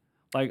peak.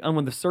 Like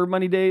when the serve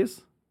money days,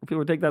 where people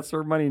would take that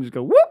serve money and just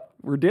go, whoop,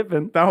 we're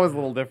dipping. That was a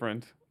little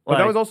different. But that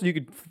Like- was also you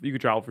could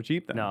travel for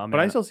cheap then. No,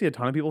 but I man. still see a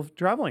ton of people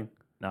traveling.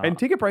 No. And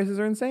ticket prices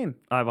are insane.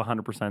 I've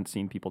 100%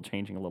 seen people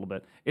changing a little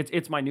bit.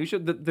 It's minutia.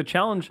 The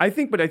challenge. I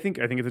think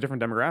it's a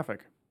different demographic.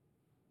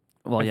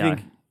 Well, I yeah,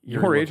 think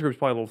your age group's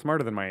probably a little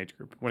smarter than my age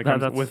group when it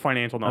comes that's- with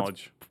financial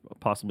knowledge.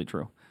 possibly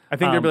true. I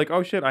think they'll be like,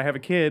 oh shit, I have a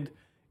kid,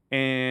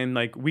 and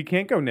like we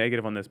can't go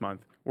negative on this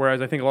month. Whereas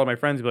I think a lot of my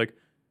friends would be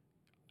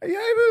like,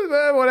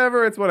 yeah,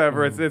 whatever, it's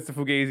whatever. It's the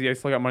Fugazi. I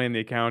still got money in the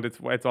account. It's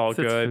all It's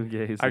good.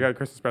 Fugazi. I got a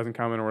Christmas present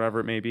coming or whatever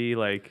it may be.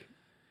 Like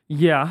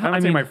Yeah, I don't I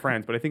say mean, my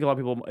friends, but I think a lot of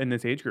people in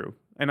this age group,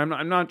 and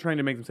I'm not trying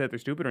to make them say that they're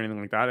stupid or anything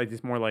like that. It's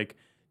just more like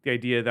the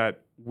idea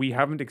that we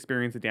haven't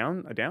experienced a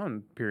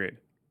down period.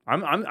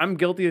 I'm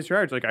guilty as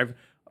charged. Like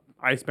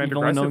I spent you've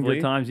only known aggressively.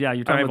 good times. Yeah,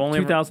 you're talking I've about only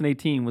ever-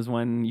 2018 was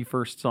when you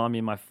first saw me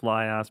in my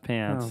fly ass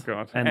pants. Oh,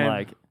 God. And And-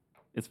 like,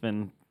 it's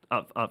been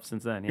up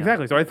since then. Yeah.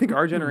 Exactly. So I think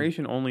our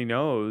generation only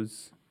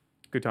knows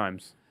good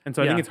times. And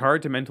so I think Yeah. it's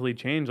hard to mentally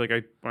change. Like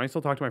when I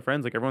still talk to my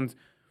friends, like everyone's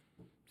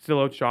still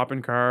out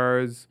shopping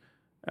cars,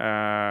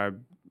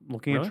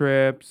 looking Really? at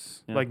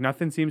trips. Yeah. Like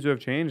nothing seems to have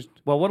changed.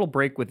 Well, what'll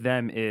break with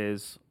them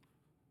is,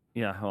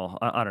 yeah. Well,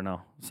 I don't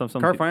know. Some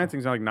Car peop- financing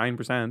is now like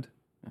 9%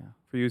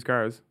 for used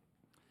cars.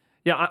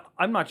 Yeah,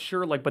 I'm not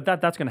sure. Like, but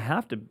that's going to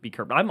have to be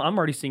curbed. I'm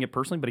already seeing it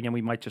personally, but again,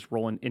 we might just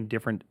roll in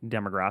different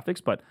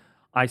demographics. But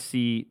I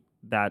see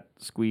that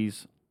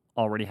squeeze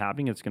already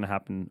happening. It's going to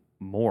happen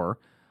more.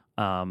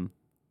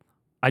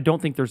 I don't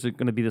think there's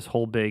going to be this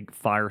whole big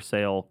fire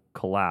sale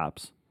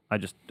collapse. I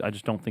just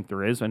don't think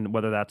there is, and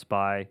whether that's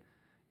by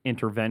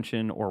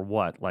intervention or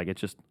what, like it's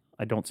just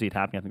I don't see it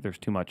happening. I think there's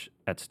too much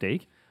at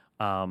stake.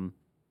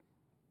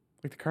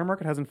 Like the car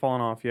market hasn't fallen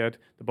off yet.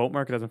 The boat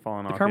market hasn't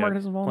fallen off yet. car market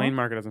hasn't fallen Plane off?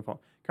 market hasn't fallen.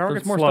 Car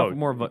There's market's more stuff slowed.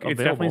 more It's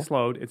definitely available.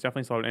 slowed. It's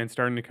definitely slowed, and it's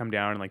starting to come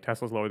down. And like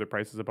Tesla's lowered their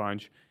prices a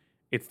bunch.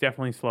 It's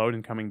definitely slowed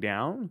and coming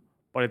down,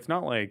 but it's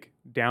not like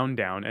down.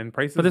 And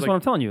prices. But this is like, what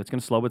I'm telling you. It's going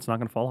to slow, but it's not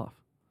going to fall off.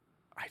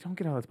 I don't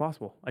get how that's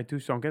possible. I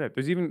just don't get it.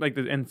 There's even like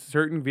and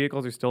certain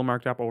vehicles are still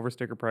marked up over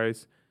sticker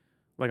price.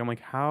 Like I'm like,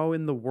 how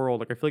in the world?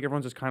 Like I feel like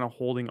everyone's just kind of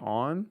holding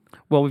on.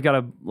 Well, we've got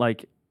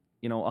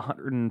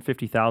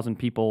 150,000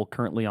 people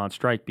currently on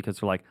strike because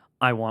they're like,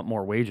 I want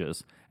more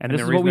wages, and this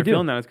the is reason what we they're do.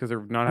 feeling that is because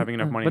they're not having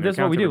enough money. But in their this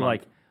is what we accounts do. every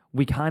Like month.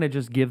 we kind of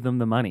just give them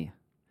the money,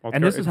 Well,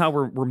 and this is it's- how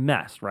we're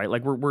messed, right?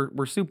 Like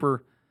we're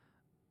super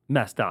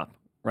messed up,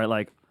 right?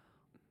 Like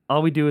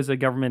all we do as a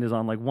government is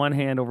on like one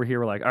hand over here,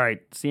 we're like, all right,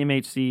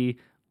 CMHC,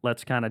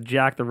 let's kind of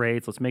jack the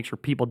rates, let's make sure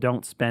people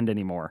don't spend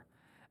anymore,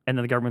 and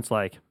then the government's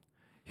like,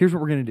 here's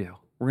what we're gonna do,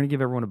 we're gonna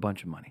give everyone a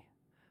bunch of money.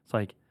 It's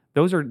like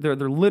they're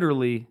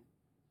literally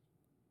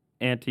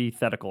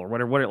antithetical or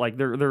whatever. Like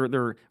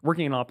they're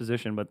working in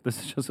opposition, but this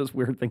is just this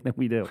weird thing that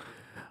we do.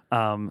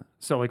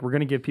 So like we're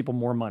gonna give people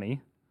more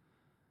money,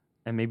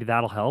 and maybe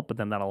that'll help, but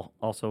then that'll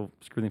also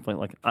screw the inflation.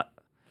 Like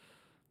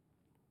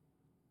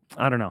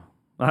I don't know.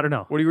 Where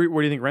do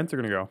you think rents are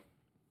going to go?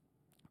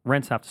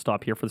 Rents have to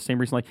stop here for the same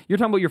reason. Like you're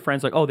talking about your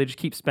friends, like, oh, they just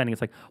keep spending.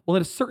 It's like, well,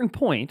 at a certain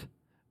point,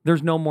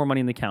 there's no more money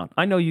in the account.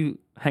 I know you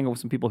hang out with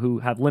some people who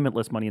have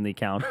limitless money in the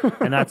account,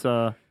 and that's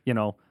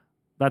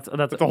that's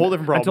a whole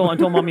different problem.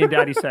 Until mommy and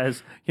daddy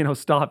says,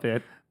 stop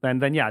it.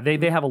 Then yeah, they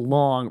have a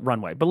long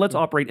runway. But let's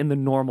operate in the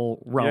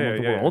normal realm of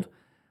the world.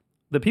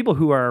 The people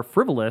who are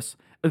frivolous,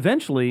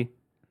 eventually,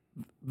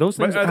 those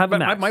things have a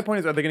max. My point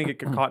is, are they going to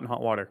get caught in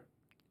hot water?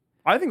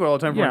 I think all the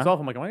time for Yeah. myself.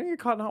 I'm like, am I going to get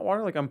caught in hot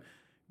water? Like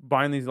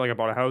buying these, like I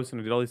bought a house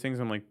and I did all these things.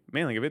 I'm like,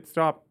 man, like if it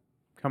stopped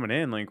coming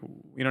in, like,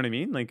 you know what I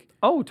mean? Like,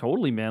 Oh,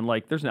 totally, man.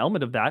 Like, there's an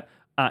element of that.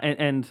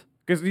 And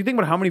because you think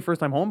about how many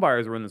first-time home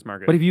buyers are in this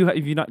market. but have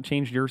you not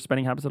changed your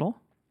spending habits at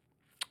all?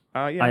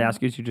 Yeah. I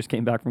ask you as you just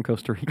came back from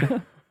Costa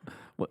Rica.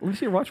 Let me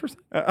see your watch for a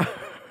second.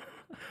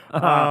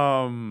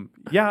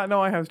 Yeah,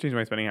 no, I have changed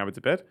my spending habits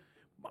a bit.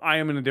 I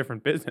am in a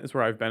different business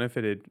where I've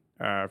benefited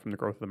from the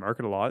growth of the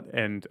market a lot,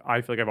 and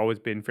I feel like I've always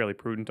been fairly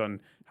prudent on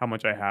how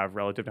much I have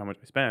relative to how much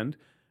I spend.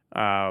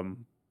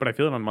 But I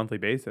feel it on a monthly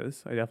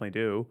basis. I definitely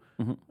do.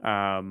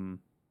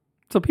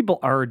 So people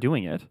are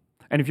doing it.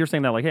 And if you're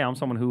saying that, like, hey, I'm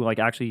someone who like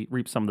actually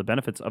reaps some of the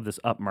benefits of this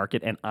up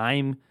market, and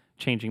I'm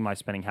changing my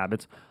spending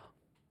habits,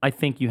 I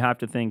think you have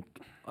to think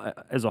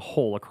as a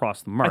whole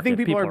across the market. I think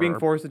people are being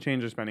forced to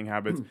change their spending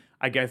habits.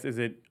 I guess, is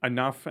it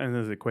enough and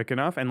is it quick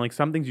enough? And like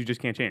some things you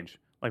just can't change.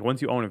 Like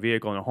once you own a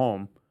vehicle and a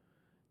home,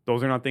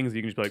 those are not things that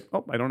you can just be like,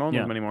 oh, I don't own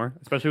them anymore.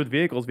 Especially with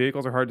vehicles.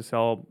 Vehicles are hard to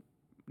sell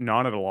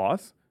not at a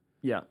loss.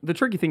 Yeah. The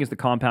tricky thing is the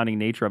compounding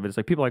nature of it. It's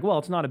like people are like, well,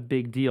 it's not a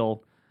big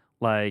deal.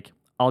 Like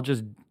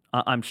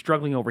I'm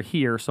struggling over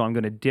here, so I'm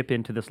going to dip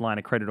into this line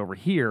of credit over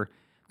here.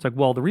 It's like,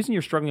 well, the reason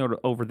you're struggling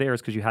over there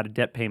is because you had a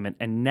debt payment,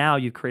 and now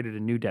you've created a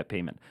new debt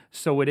payment.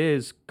 So it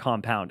is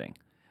compounding.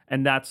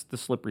 And that's the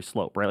slippery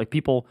slope, right? Like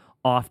people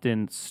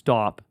often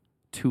stop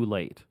too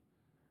late,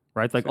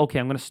 right? It's like, okay,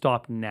 I'm going to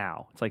stop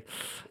now. It's like,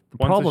 the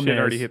Once problem the shit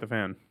is, already hit the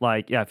fan.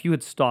 like, yeah, if you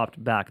had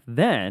stopped back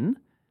then,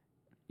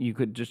 you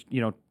could just,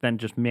 then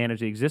just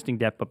manage the existing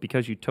debt. But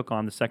because you took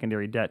on the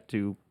secondary debt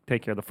to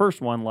take care of the first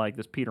one, like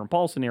this Peter and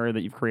Paul scenario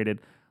that you've created,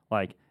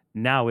 like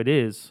now it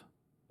is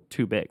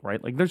too big,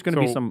 right? Like there's going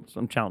to be some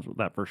challenge with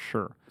that for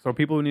sure. So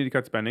people who need to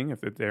cut spending, if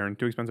they're in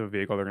too expensive a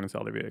vehicle, they're going to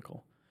sell their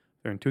vehicle.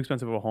 If they're in too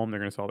expensive of a home, they're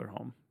going to sell their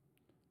home.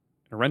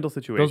 In a rental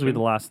situation, Those would be the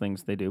last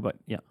things they do, but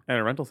yeah. In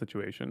a rental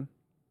situation,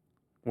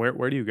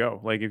 where do you go?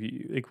 Like if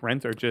you like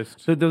rents are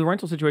just So the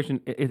rental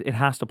situation, it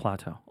has to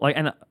plateau. Like,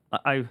 and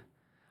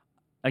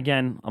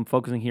I'm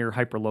focusing here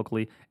hyper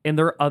locally, and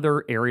there are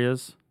other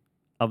areas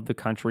of the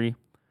country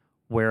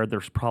where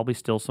there's probably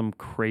still some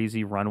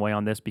crazy runway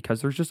on this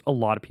because there's just a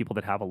lot of people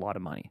that have a lot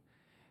of money.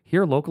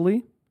 Here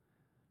locally,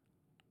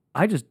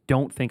 I just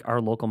don't think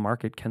our local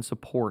market can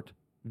support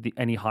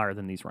any higher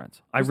than these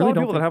rents. There's a lot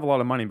of people that have a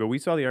lot of money, but we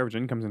saw the average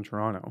incomes in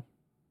Toronto,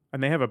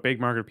 and they have a big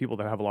market of people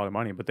that have a lot of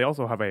money, but they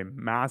also have a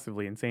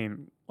massively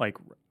insane like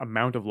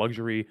amount of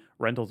luxury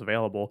rentals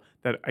available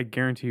that I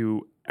guarantee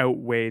you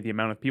outweigh the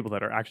amount of people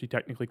that are actually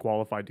technically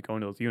qualified to go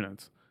into those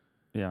units.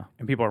 Yeah.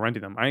 And people are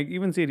renting them. I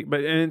even see it, and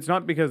it's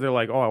not because they're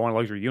like, oh, I want a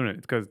luxury unit.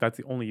 It's because that's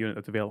the only unit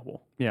that's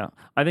available. Yeah.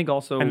 I think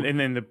also... And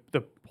then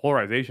the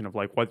polarization of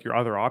like what your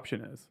other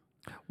option is.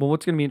 Well,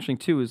 what's going to be interesting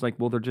too is like,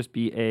 will there just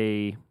be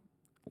an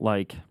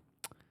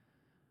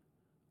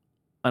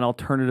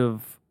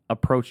alternative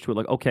approach to it?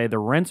 Like, okay, the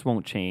rents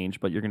won't change,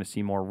 but you're going to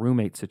see more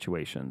roommate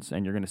situations,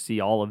 and you're going to see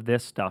all of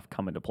this stuff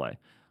come into play.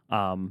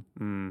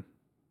 Like,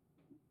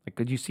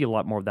 could you see a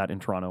lot more of that in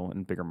Toronto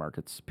and bigger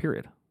markets,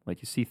 period. Like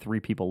you see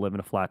 3 people live in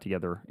a flat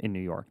together in New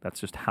York.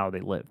 That's just how they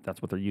live.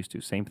 That's what they're used to.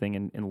 Same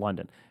thing in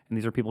London. And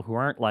these are people who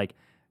aren't like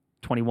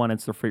 21 and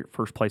it's their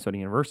first place out of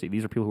university.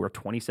 These are people who are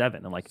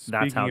 27 and like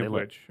that's how they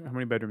live. How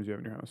many bedrooms do you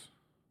have in your house?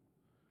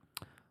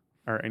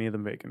 Are any of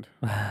them vacant?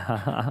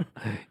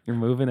 You're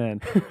moving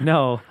in.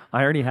 No,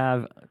 I already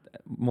have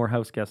more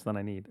house guests than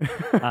I need.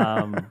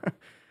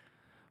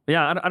 Yeah,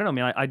 I don't know,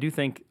 man. I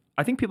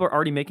think people are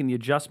already making the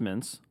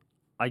adjustments.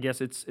 I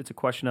guess it's a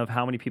question of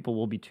how many people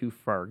will be too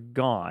far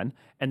gone,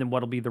 and then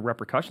what'll be the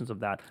repercussions of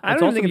that. I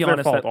don't think it's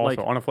their fault.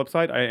 Also, on a flip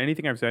side,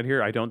 anything I've said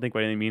here, I don't think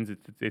by any means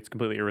it's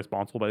completely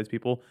irresponsible by these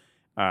people.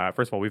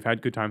 First of all, we've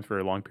had good times for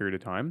a long period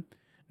of time.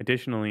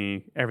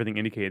 Additionally, everything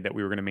indicated that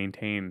we were going to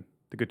maintain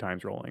the good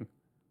times rolling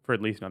for at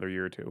least another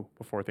year or two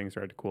before things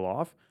started to cool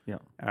off. Yeah,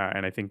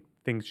 and I think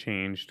things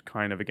changed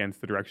kind of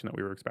against the direction that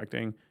we were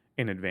expecting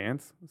in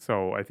advance.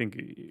 So I think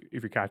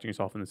if you're catching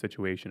yourself in the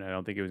situation, I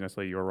don't think it was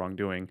necessarily your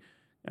wrongdoing.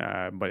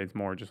 But it's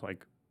more just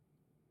like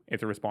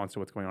it's a response to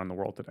what's going on in the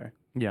world today.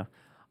 Yeah.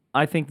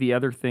 I think the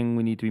other thing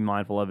we need to be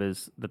mindful of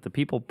is that the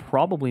people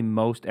probably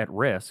most at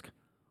risk,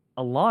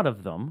 a lot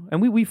of them,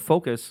 and we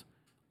focus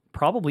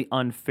probably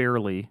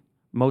unfairly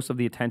most of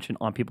the attention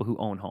on people who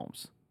own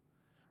homes,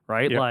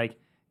 right? Yep. Like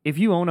if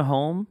you own a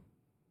home,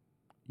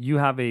 you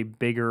have a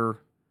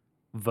bigger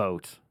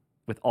vote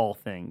with all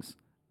things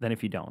than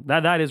if you don't.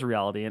 That is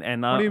reality.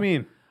 And what do you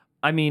mean?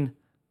 I mean,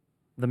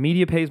 the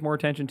media pays more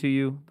attention to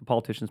you. The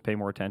politicians pay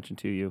more attention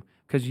to you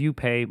because you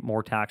pay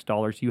more tax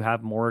dollars. You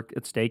have more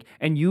at stake,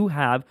 and you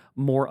have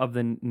more of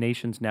the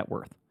nation's net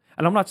worth.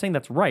 And I'm not saying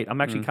that's right.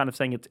 I'm actually kind of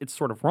saying it's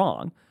sort of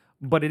wrong,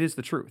 but it is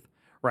the truth,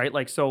 right?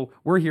 Like, so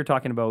we're here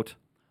talking about,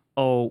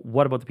 oh,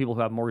 what about the people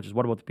who have mortgages?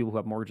 What about the people who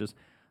have mortgages?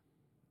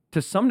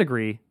 To some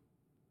degree,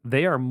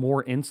 they are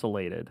more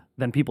insulated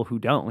than people who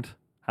don't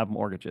have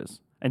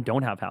mortgages and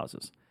don't have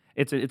houses.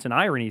 It's an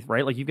irony,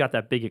 right? Like you've got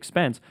that big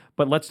expense,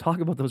 but let's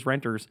talk about those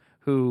renters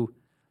who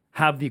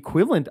have the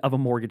equivalent of a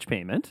mortgage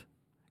payment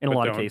in a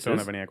lot of cases. Don't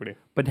have any equity.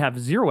 But have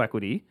zero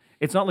equity.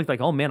 It's not like,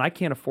 oh man, I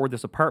can't afford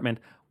this apartment.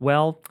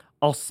 Well,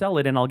 I'll sell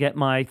it and I'll get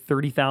my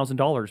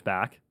 $30,000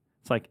 back.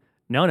 It's like,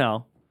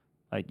 no.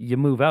 Like you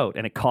move out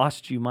and it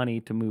costs you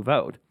money to move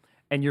out.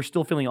 And you're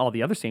still feeling all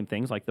the other same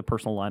things like the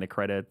personal line of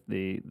credit,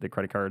 the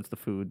credit cards, the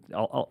food,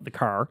 the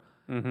car,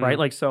 right?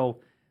 Like, so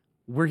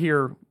we're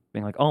here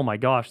being like, oh my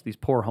gosh, these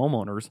poor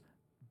homeowners,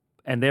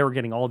 and they were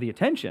getting all the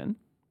attention,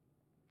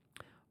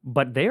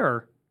 but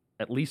they're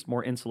at least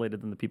more insulated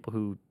than the people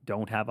who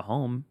don't have a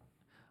home.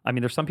 I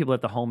mean, there's some people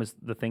that the home is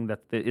the thing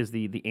that is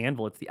the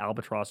anvil, it's the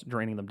albatross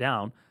draining them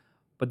down,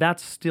 but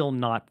that's still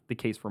not the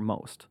case for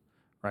most,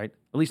 right?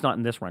 At least not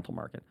in this rental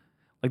market.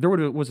 Like there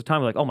was a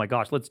time like, oh my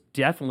gosh, let's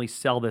definitely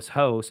sell this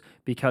house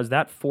because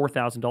that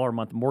 $4,000 a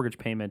month mortgage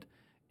payment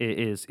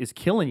is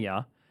killing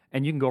you,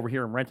 and you can go over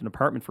here and rent an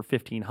apartment for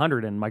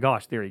 $1,500, and my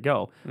gosh, there you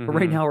go. But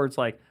right now, where it's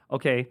like,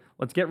 okay,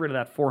 let's get rid of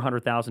that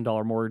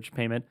 $400,000 mortgage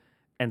payment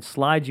and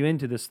slide you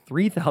into this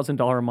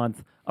 $3,000 a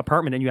month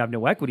apartment, and you have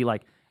no equity.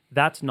 Like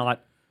that's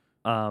not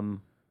an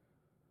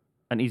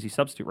easy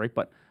substitute, right?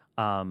 But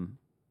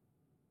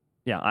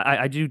yeah,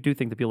 I do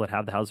think the people that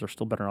have the houses are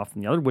still better off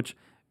than the other, which.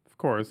 Of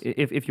course.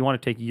 If you want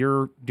to take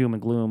your doom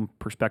and gloom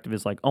perspective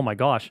is like, oh my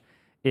gosh,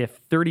 if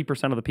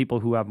 30% of the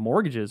people who have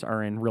mortgages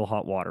are in real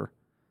hot water,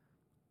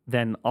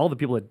 then all the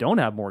people that don't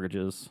have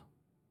mortgages,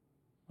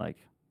 like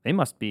they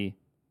must be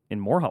in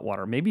more hot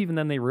water, maybe even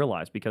than they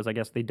realize, because I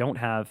guess they don't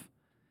have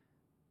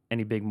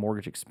any big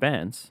mortgage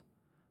expense,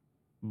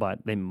 but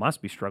they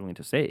must be struggling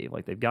to save.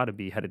 Like they've got to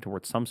be headed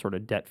towards some sort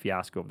of debt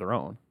fiasco of their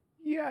own.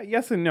 Yeah,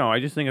 yes and no. I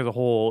just think as a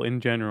whole,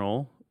 in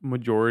general,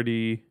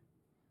 majority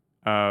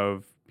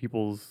of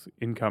people's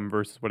income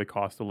versus what it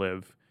costs to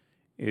live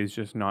is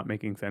just not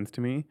making sense to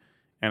me.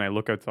 And I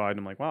look outside and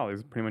I'm like, wow,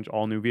 there's pretty much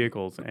all new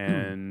vehicles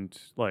and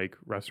like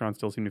restaurants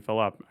still seem to fill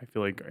up. I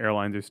feel like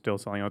airlines are still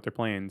selling out their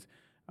planes.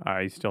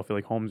 I still feel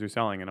like homes are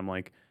selling. And I'm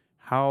like,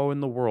 how in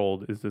the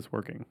world is this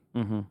working?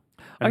 Mm-hmm.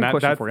 And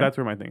that's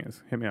where my thing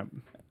is. Hit me up.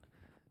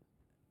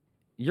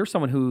 You're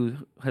someone who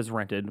has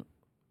rented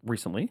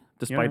recently,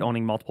 despite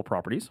owning multiple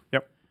properties.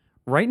 Yep.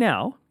 Right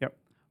now, Yep.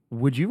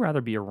 Would you rather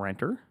be a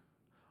renter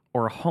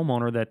or a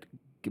homeowner that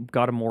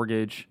got a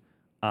mortgage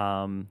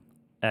started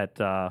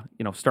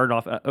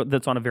off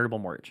that's on a variable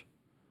mortgage?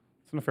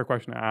 It's not a fair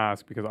question to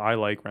ask because I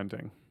like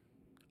renting.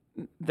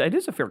 That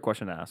is a fair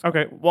question to ask.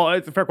 Okay, well,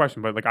 it's a fair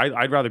question, but like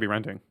I'd rather be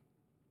renting.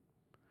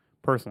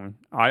 Personally,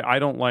 I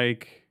don't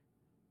like.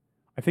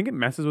 I think it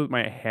messes with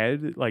my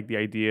head, like the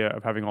idea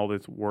of having all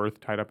this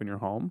worth tied up in your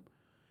home.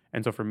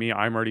 And so for me,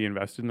 I'm already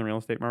invested in the real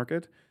estate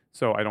market,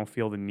 so I don't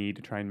feel the need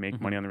to try and make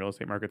money on the real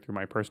estate market through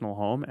my personal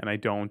home, and I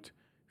don't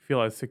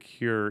feel as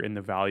secure in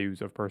the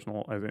values of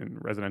personal, as in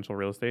residential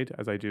real estate,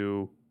 as I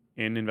do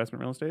in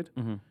investment real estate.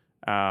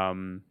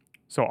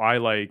 So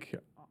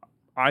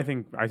I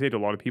think I say to a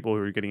lot of people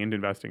who are getting into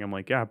investing, I'm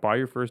like, yeah, buy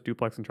your first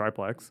duplex and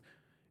triplex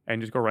and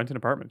just go rent an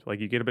apartment. Like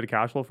you get a bit of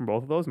cash flow from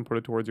both of those and put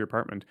it towards your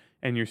apartment,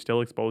 and you're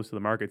still exposed to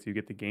the market, so you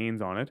get the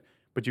gains on it,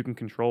 but you can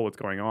control what's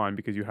going on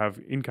because you have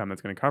income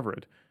that's going to cover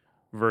it.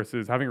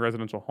 Versus having a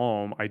residential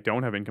home, I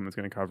don't have income that's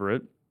going to cover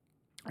it.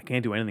 I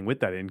can't do anything with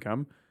that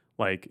income.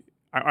 Like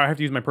I have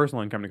to use my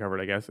personal income to cover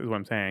it, I guess, is what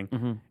I'm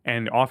saying.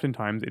 And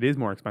oftentimes it is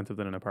more expensive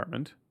than an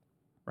apartment,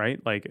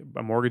 right? Like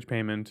a mortgage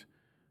payment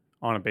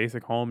on a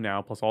basic home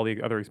now, plus all the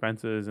other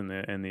expenses and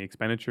the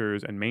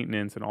expenditures and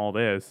maintenance and all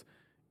this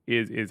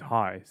is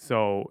high.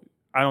 So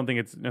I don't think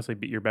it's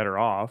necessarily you're better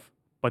off,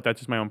 but that's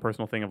just my own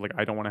personal thing of like,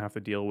 I don't want to have to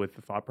deal with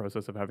the thought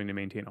process of having to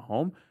maintain a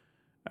home.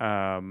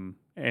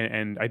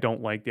 And I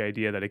don't like the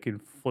idea that it can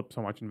flip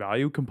so much in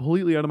value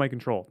completely out of my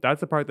control. That's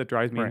the part that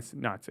drives me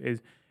nuts.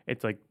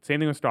 It's like same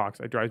thing with stocks.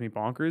 It drives me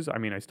bonkers. I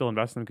mean, I still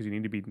invest in them because you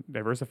need to be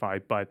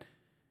diversified, but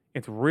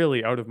it's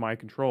really out of my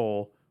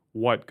control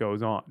what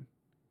goes on,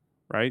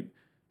 right?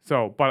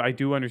 So, but I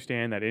do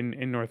understand that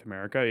in North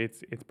America,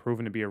 it's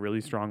proven to be a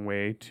really strong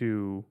way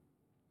to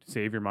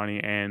save your money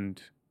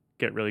and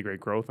get really great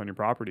growth on your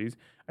properties.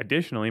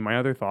 Additionally, my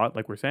other thought,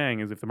 like we're saying,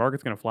 is if the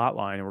market's going to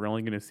flatline and we're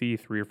only going to see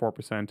 3 or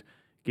 4%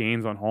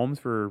 gains on homes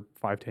for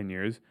 5-10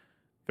 years,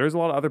 there's a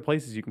lot of other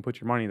places you can put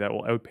your money that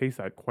will outpace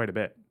that quite a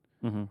bit.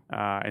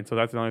 And so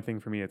that's another thing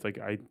for me. It's like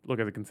I look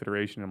at the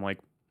consideration. I'm like,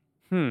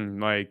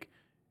 like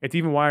it's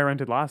even why I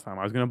rented last time.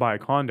 I was going to buy a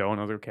condo and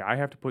I was like, okay, I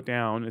have to put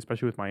down,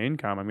 especially with my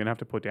income, I'm going to have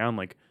to put down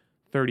like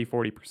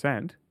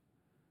 30-40%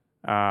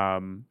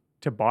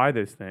 to buy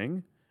this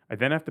thing. I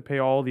then have to pay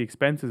all the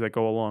expenses that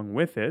go along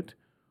with it,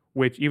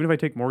 which even if I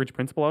take mortgage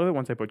principal out of it,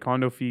 once I put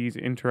condo fees,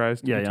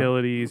 interest,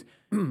 utilities,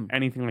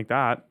 anything like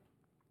that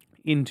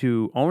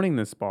into owning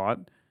this spot,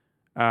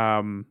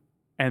 and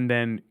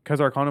then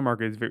because our condo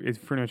market is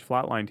pretty much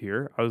flatlined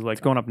here, I was like,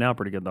 it's going up now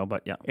pretty good though,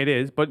 but yeah. It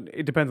is, but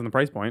it depends on the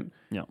price point.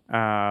 Yeah.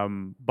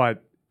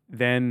 But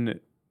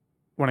then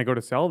when I go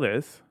to sell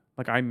this,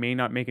 like I may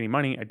not make any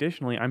money.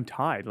 Additionally, I'm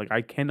tied. Like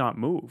I cannot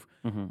move.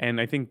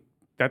 And I think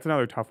that's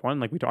another tough one.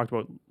 Like we talked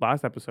about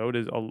last episode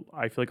is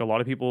I feel like a lot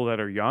of people that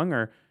are young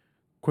are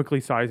quickly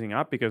sizing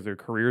up because their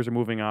careers are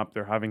moving up.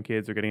 They're having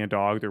kids. They're getting a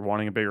dog. They're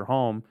wanting a bigger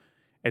home.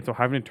 And so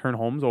having to turn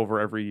homes over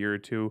every year or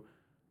two,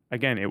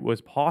 again, it was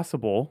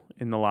possible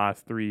in the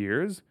last 3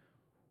 years,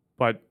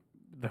 but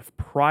the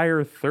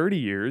prior 30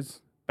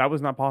 years, that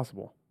was not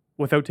possible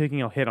without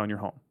taking a hit on your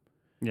home.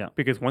 Yeah.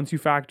 Because once you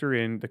factor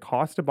in the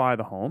cost to buy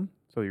the home,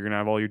 so you're going to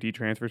have all your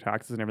transfer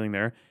taxes and everything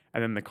there,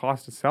 and then the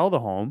cost to sell the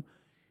home,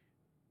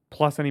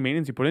 plus any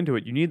maintenance you put into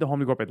it, you need the home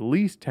to go up at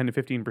least 10 to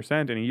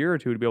 15% in a year or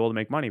two to be able to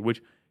make money,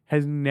 which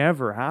has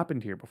never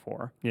happened here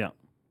before. Yeah.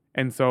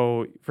 And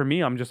so for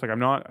me, I'm just like, I'm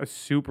not a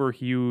super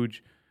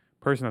huge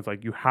person that's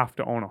like, you have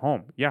to own a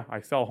home. Yeah,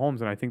 I sell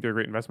homes and I think they're a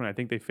great investment. I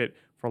think they fit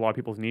for a lot of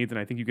people's needs. And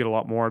I think you get a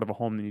lot more out of a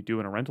home than you do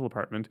in a rental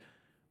apartment.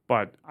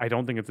 But I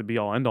don't think it's a be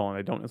all end all. And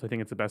I don't necessarily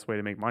think it's the best way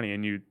to make money.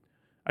 And you,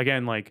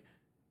 again, like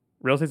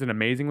real estate's an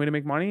amazing way to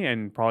make money.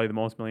 And probably the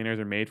most millionaires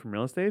are made from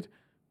real estate.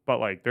 But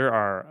like there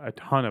are a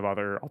ton of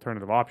other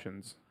alternative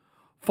options.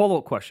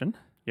 Follow-up question.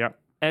 Yeah.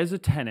 As a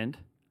tenant,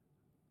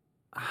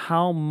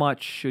 how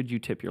much should you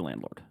tip your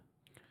landlord?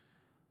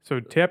 So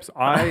tips,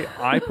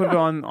 I put it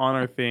on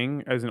our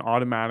thing as an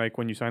automatic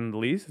when you sign the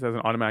lease. It says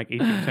an automatic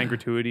 18%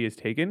 gratuity is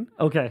taken.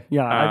 Okay,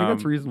 yeah, I think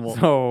that's reasonable.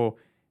 So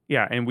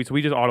yeah, and we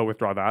just auto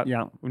withdraw that.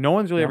 Yeah. No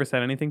one's really ever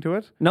said anything to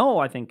it. No,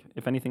 I think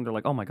if anything, they're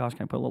like, oh my gosh,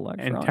 can I put a little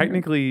extra And on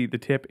technically, the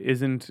tip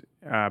isn't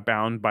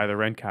bound by the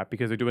rent cap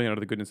because they're doing it out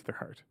of the goodness of their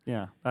heart. here?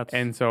 Yeah, that's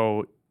And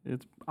so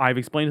I've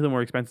explained to them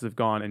where expenses have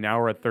gone, and now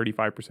we're at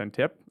 35%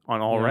 tip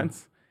on all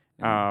rents.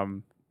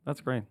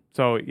 that's great.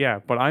 So yeah,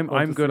 but I'm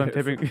to good see on it.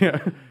 tipping. Yeah,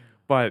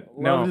 but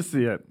no. Love to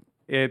see it.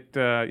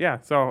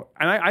 Yeah. So,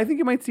 and I think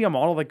you might see a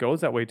model that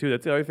goes that way too.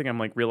 That's the other thing I'm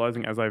like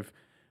realizing as I've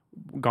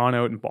gone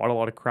out and bought a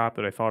lot of crap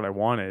that I thought I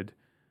wanted.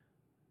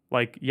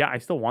 Like, yeah, I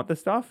still want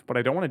this stuff, but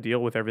I don't want to deal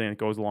with everything that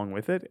goes along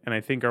with it. And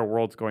I think our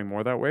world's going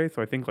more that way.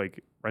 So I think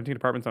like renting an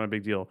apartment's not a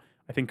big deal.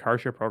 I think car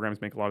share programs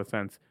make a lot of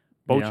sense.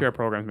 Boat share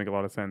programs make a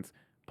lot of sense.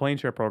 Plane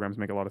share programs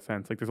make a lot of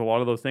sense. Like there's a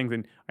lot of those things.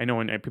 And I know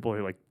when people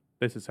are like,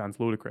 sounds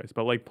ludicrous,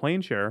 but like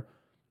plane share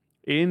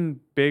in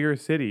bigger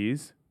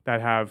cities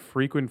that have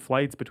frequent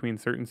flights between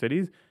certain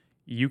cities,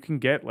 you can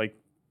get like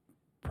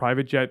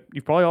private jet.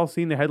 You've probably all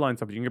seen the headline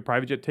stuff. You can get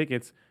private jet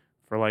tickets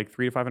for like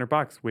 $300 to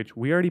 $500, which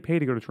we already pay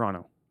to go to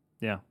Toronto.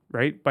 Yeah.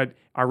 Right. But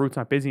our route's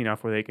not busy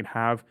enough where they can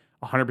have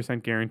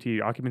 100%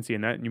 guaranteed occupancy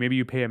in that. And maybe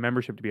you pay a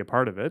membership to be a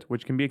part of it,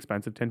 which can be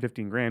expensive, 10,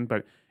 15 grand,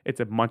 but it's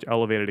a much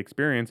elevated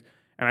experience.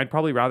 And I'd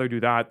probably rather do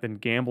that than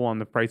gamble on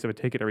the price of a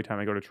ticket every time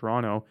I go to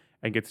Toronto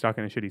and get stuck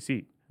in a shitty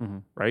seat. Mm-hmm.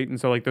 Right. And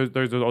so like there's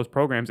those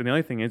programs. And the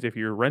other thing is if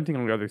you're renting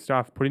all the other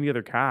stuff, putting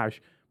together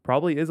cash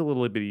probably is a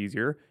little bit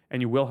easier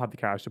and you will have the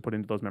cash to put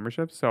into those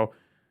memberships. So,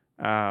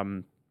 it's I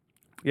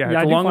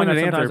a do long-winded find that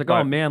answer. sometimes like,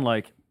 oh man,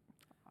 like,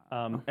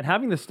 and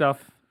having this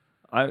stuff,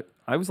 I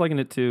was liking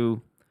it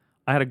to,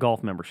 I had a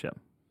golf membership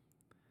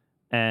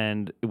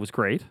and it was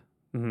great.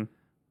 Mm-hmm.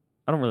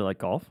 I don't really like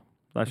golf.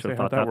 I should have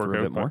thought how'd that through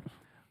a bit more.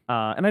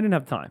 And I didn't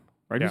have time,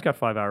 right? You just got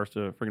 5 hours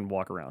to freaking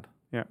walk around.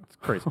 Yeah. It's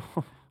crazy.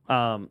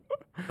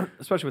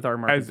 Especially with our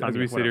market. As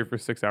we sit here for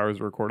 6 hours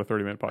to record a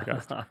 30-minute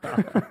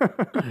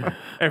podcast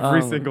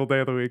every single day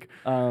of the week.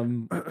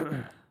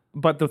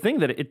 But the thing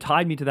that it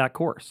tied me to that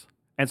course.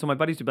 And so my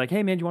buddies would be like,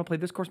 hey man, do you want to play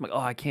this course? I'm like, oh,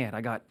 I can't.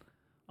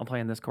 I'm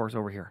playing this course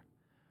over here.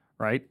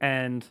 Right.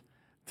 And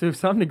to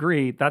some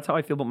degree, that's how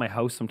I feel about my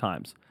house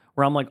sometimes.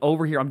 Where I'm like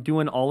over here, I'm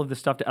doing all of this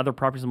stuff to other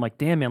properties. I'm like,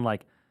 damn man,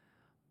 like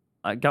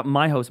I got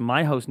my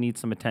house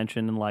needs some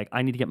attention and like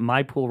I need to get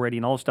my pool ready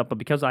and all this stuff. But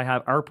because I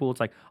have our pool, it's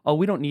like, oh,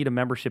 we don't need a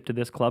membership to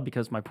this club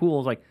because my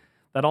pool is like,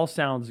 that all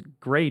sounds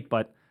great,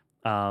 but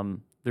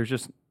there's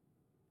just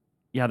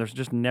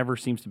never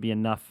seems to be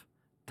enough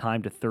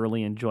time to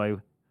thoroughly enjoy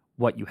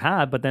what you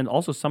have. But then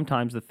also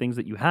sometimes the things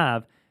that you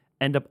have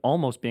end up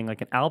almost being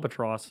like an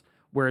albatross.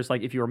 Whereas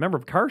like if you're a member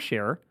of car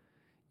share,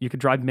 you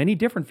could drive many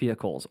different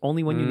vehicles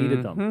only when you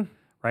needed them.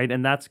 Right.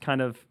 And that's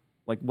kind of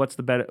like, what's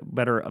the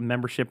better a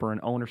membership or an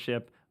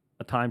ownership,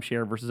 a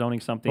timeshare versus owning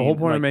something? The whole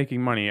point of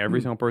making money,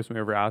 every single person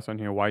we ever asked on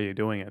here, why are you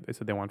doing it? They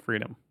said they want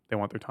freedom. They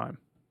want their time.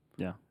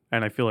 Yeah.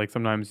 And I feel like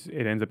sometimes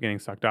it ends up getting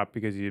sucked up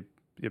because you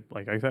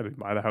like I said,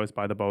 buy the house,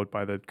 buy the boat,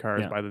 buy the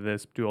cars, buy the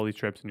this, do all these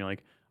trips. And you're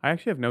like, I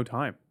actually have no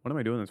time. What am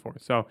I doing this for?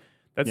 So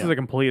that's just a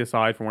complete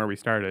aside from where we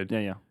started. Yeah,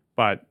 yeah.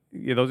 But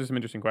yeah, those are some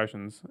interesting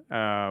questions.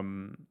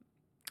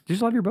 Do you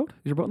still have your boat?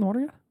 Is your boat in the water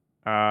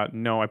yet?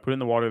 No, I put it in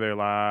the water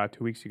there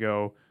 2 weeks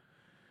ago.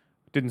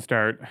 Didn't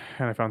start,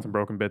 and I found some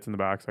broken bits in the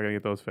back, so I gotta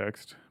get those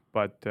fixed.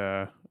 But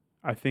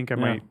I think I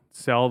might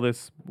sell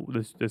this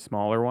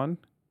smaller one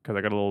because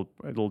I got a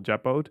little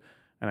jet boat,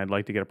 and I'd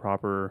like to get a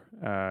proper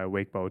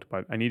wake boat.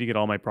 But I need to get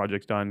all my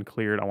projects done,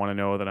 cleared. I want to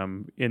know that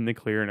I'm in the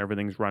clear and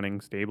everything's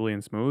running stably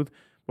and smooth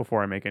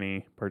before I make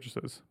any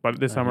purchases. But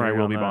this summer I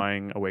will be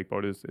buying a wake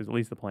boat is at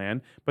least the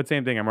plan. But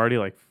same thing, I'm already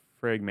like,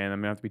 frig, man, I'm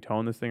gonna have to be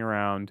towing this thing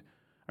around.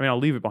 I mean, I'll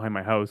leave it behind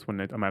my house when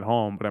I'm at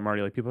home, but I'm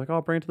already like, people are like,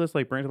 oh, bring it to this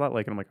lake, bring it to that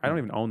lake. And I'm like, I don't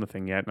even own the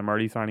thing yet. And I'm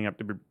already signing up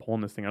to be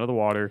pulling this thing out of the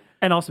water.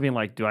 And also being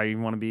like, do I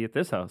even want to be at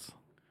this house?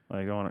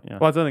 Like, I want to, Well,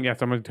 that's the thing. Yeah,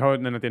 so I'm going to tow it.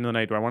 And then at the end of the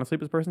night, do I want to sleep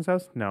at this person's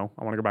house? No,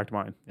 I want to go back to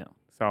mine. Yeah.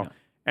 So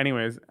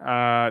anyways,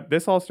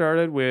 this all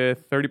started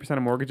with 30%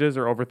 of mortgages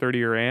are over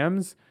 30-year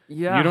AMs.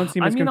 Yeah. You don't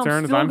seem as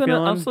concerned as I'm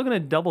feeling. I'm still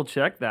going to double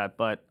check that,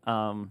 but,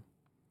 I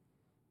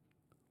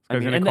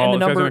was going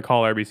to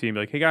call RBC and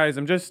be like, hey guys,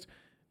 I'm just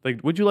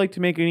like, would you like to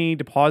make any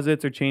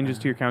deposits or changes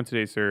to your account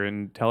today, sir?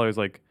 And teller's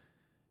like,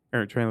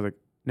 or trainer's like,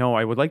 no,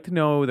 I would like to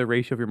know the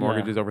ratio of your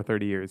mortgages over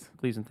 30 years.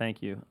 Please and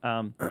thank you.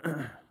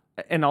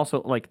 And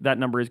also, like, that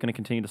number is going to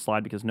continue to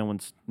slide because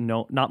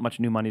not much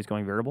new money is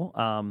going variable.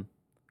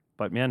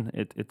 But man,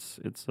 it's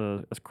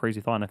a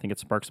crazy thought, and I think it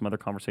sparks some other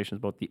conversations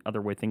about the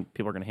other way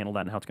people are going to handle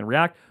that and how it's going to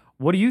react.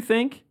 What do you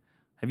think?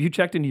 Have you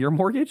checked into your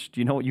mortgage? Do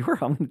you know what you are?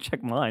 I'm going to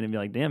check mine and be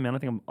like, damn, man, I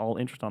think I'm all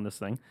interested on this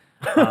thing.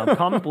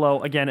 Comment below.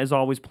 Again, as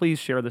always, please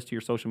share this to your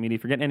social media.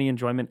 If you're getting any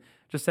enjoyment,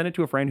 just send it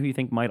to a friend who you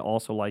think might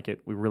also like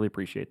it. We really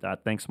appreciate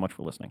that. Thanks so much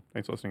for listening.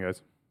 Thanks for listening,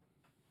 guys.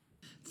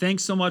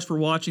 Thanks so much for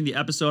watching the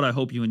episode. I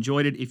hope you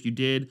enjoyed it. If you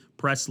did,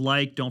 press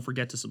like. Don't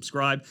forget to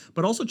subscribe.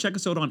 But also check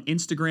us out on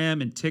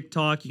Instagram and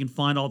TikTok. You can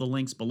find all the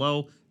links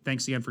below.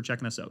 Thanks again for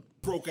checking us out.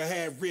 Broke, I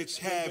had rich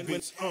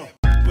habits.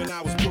 When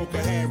I was broke,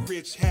 I had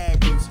rich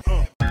habits.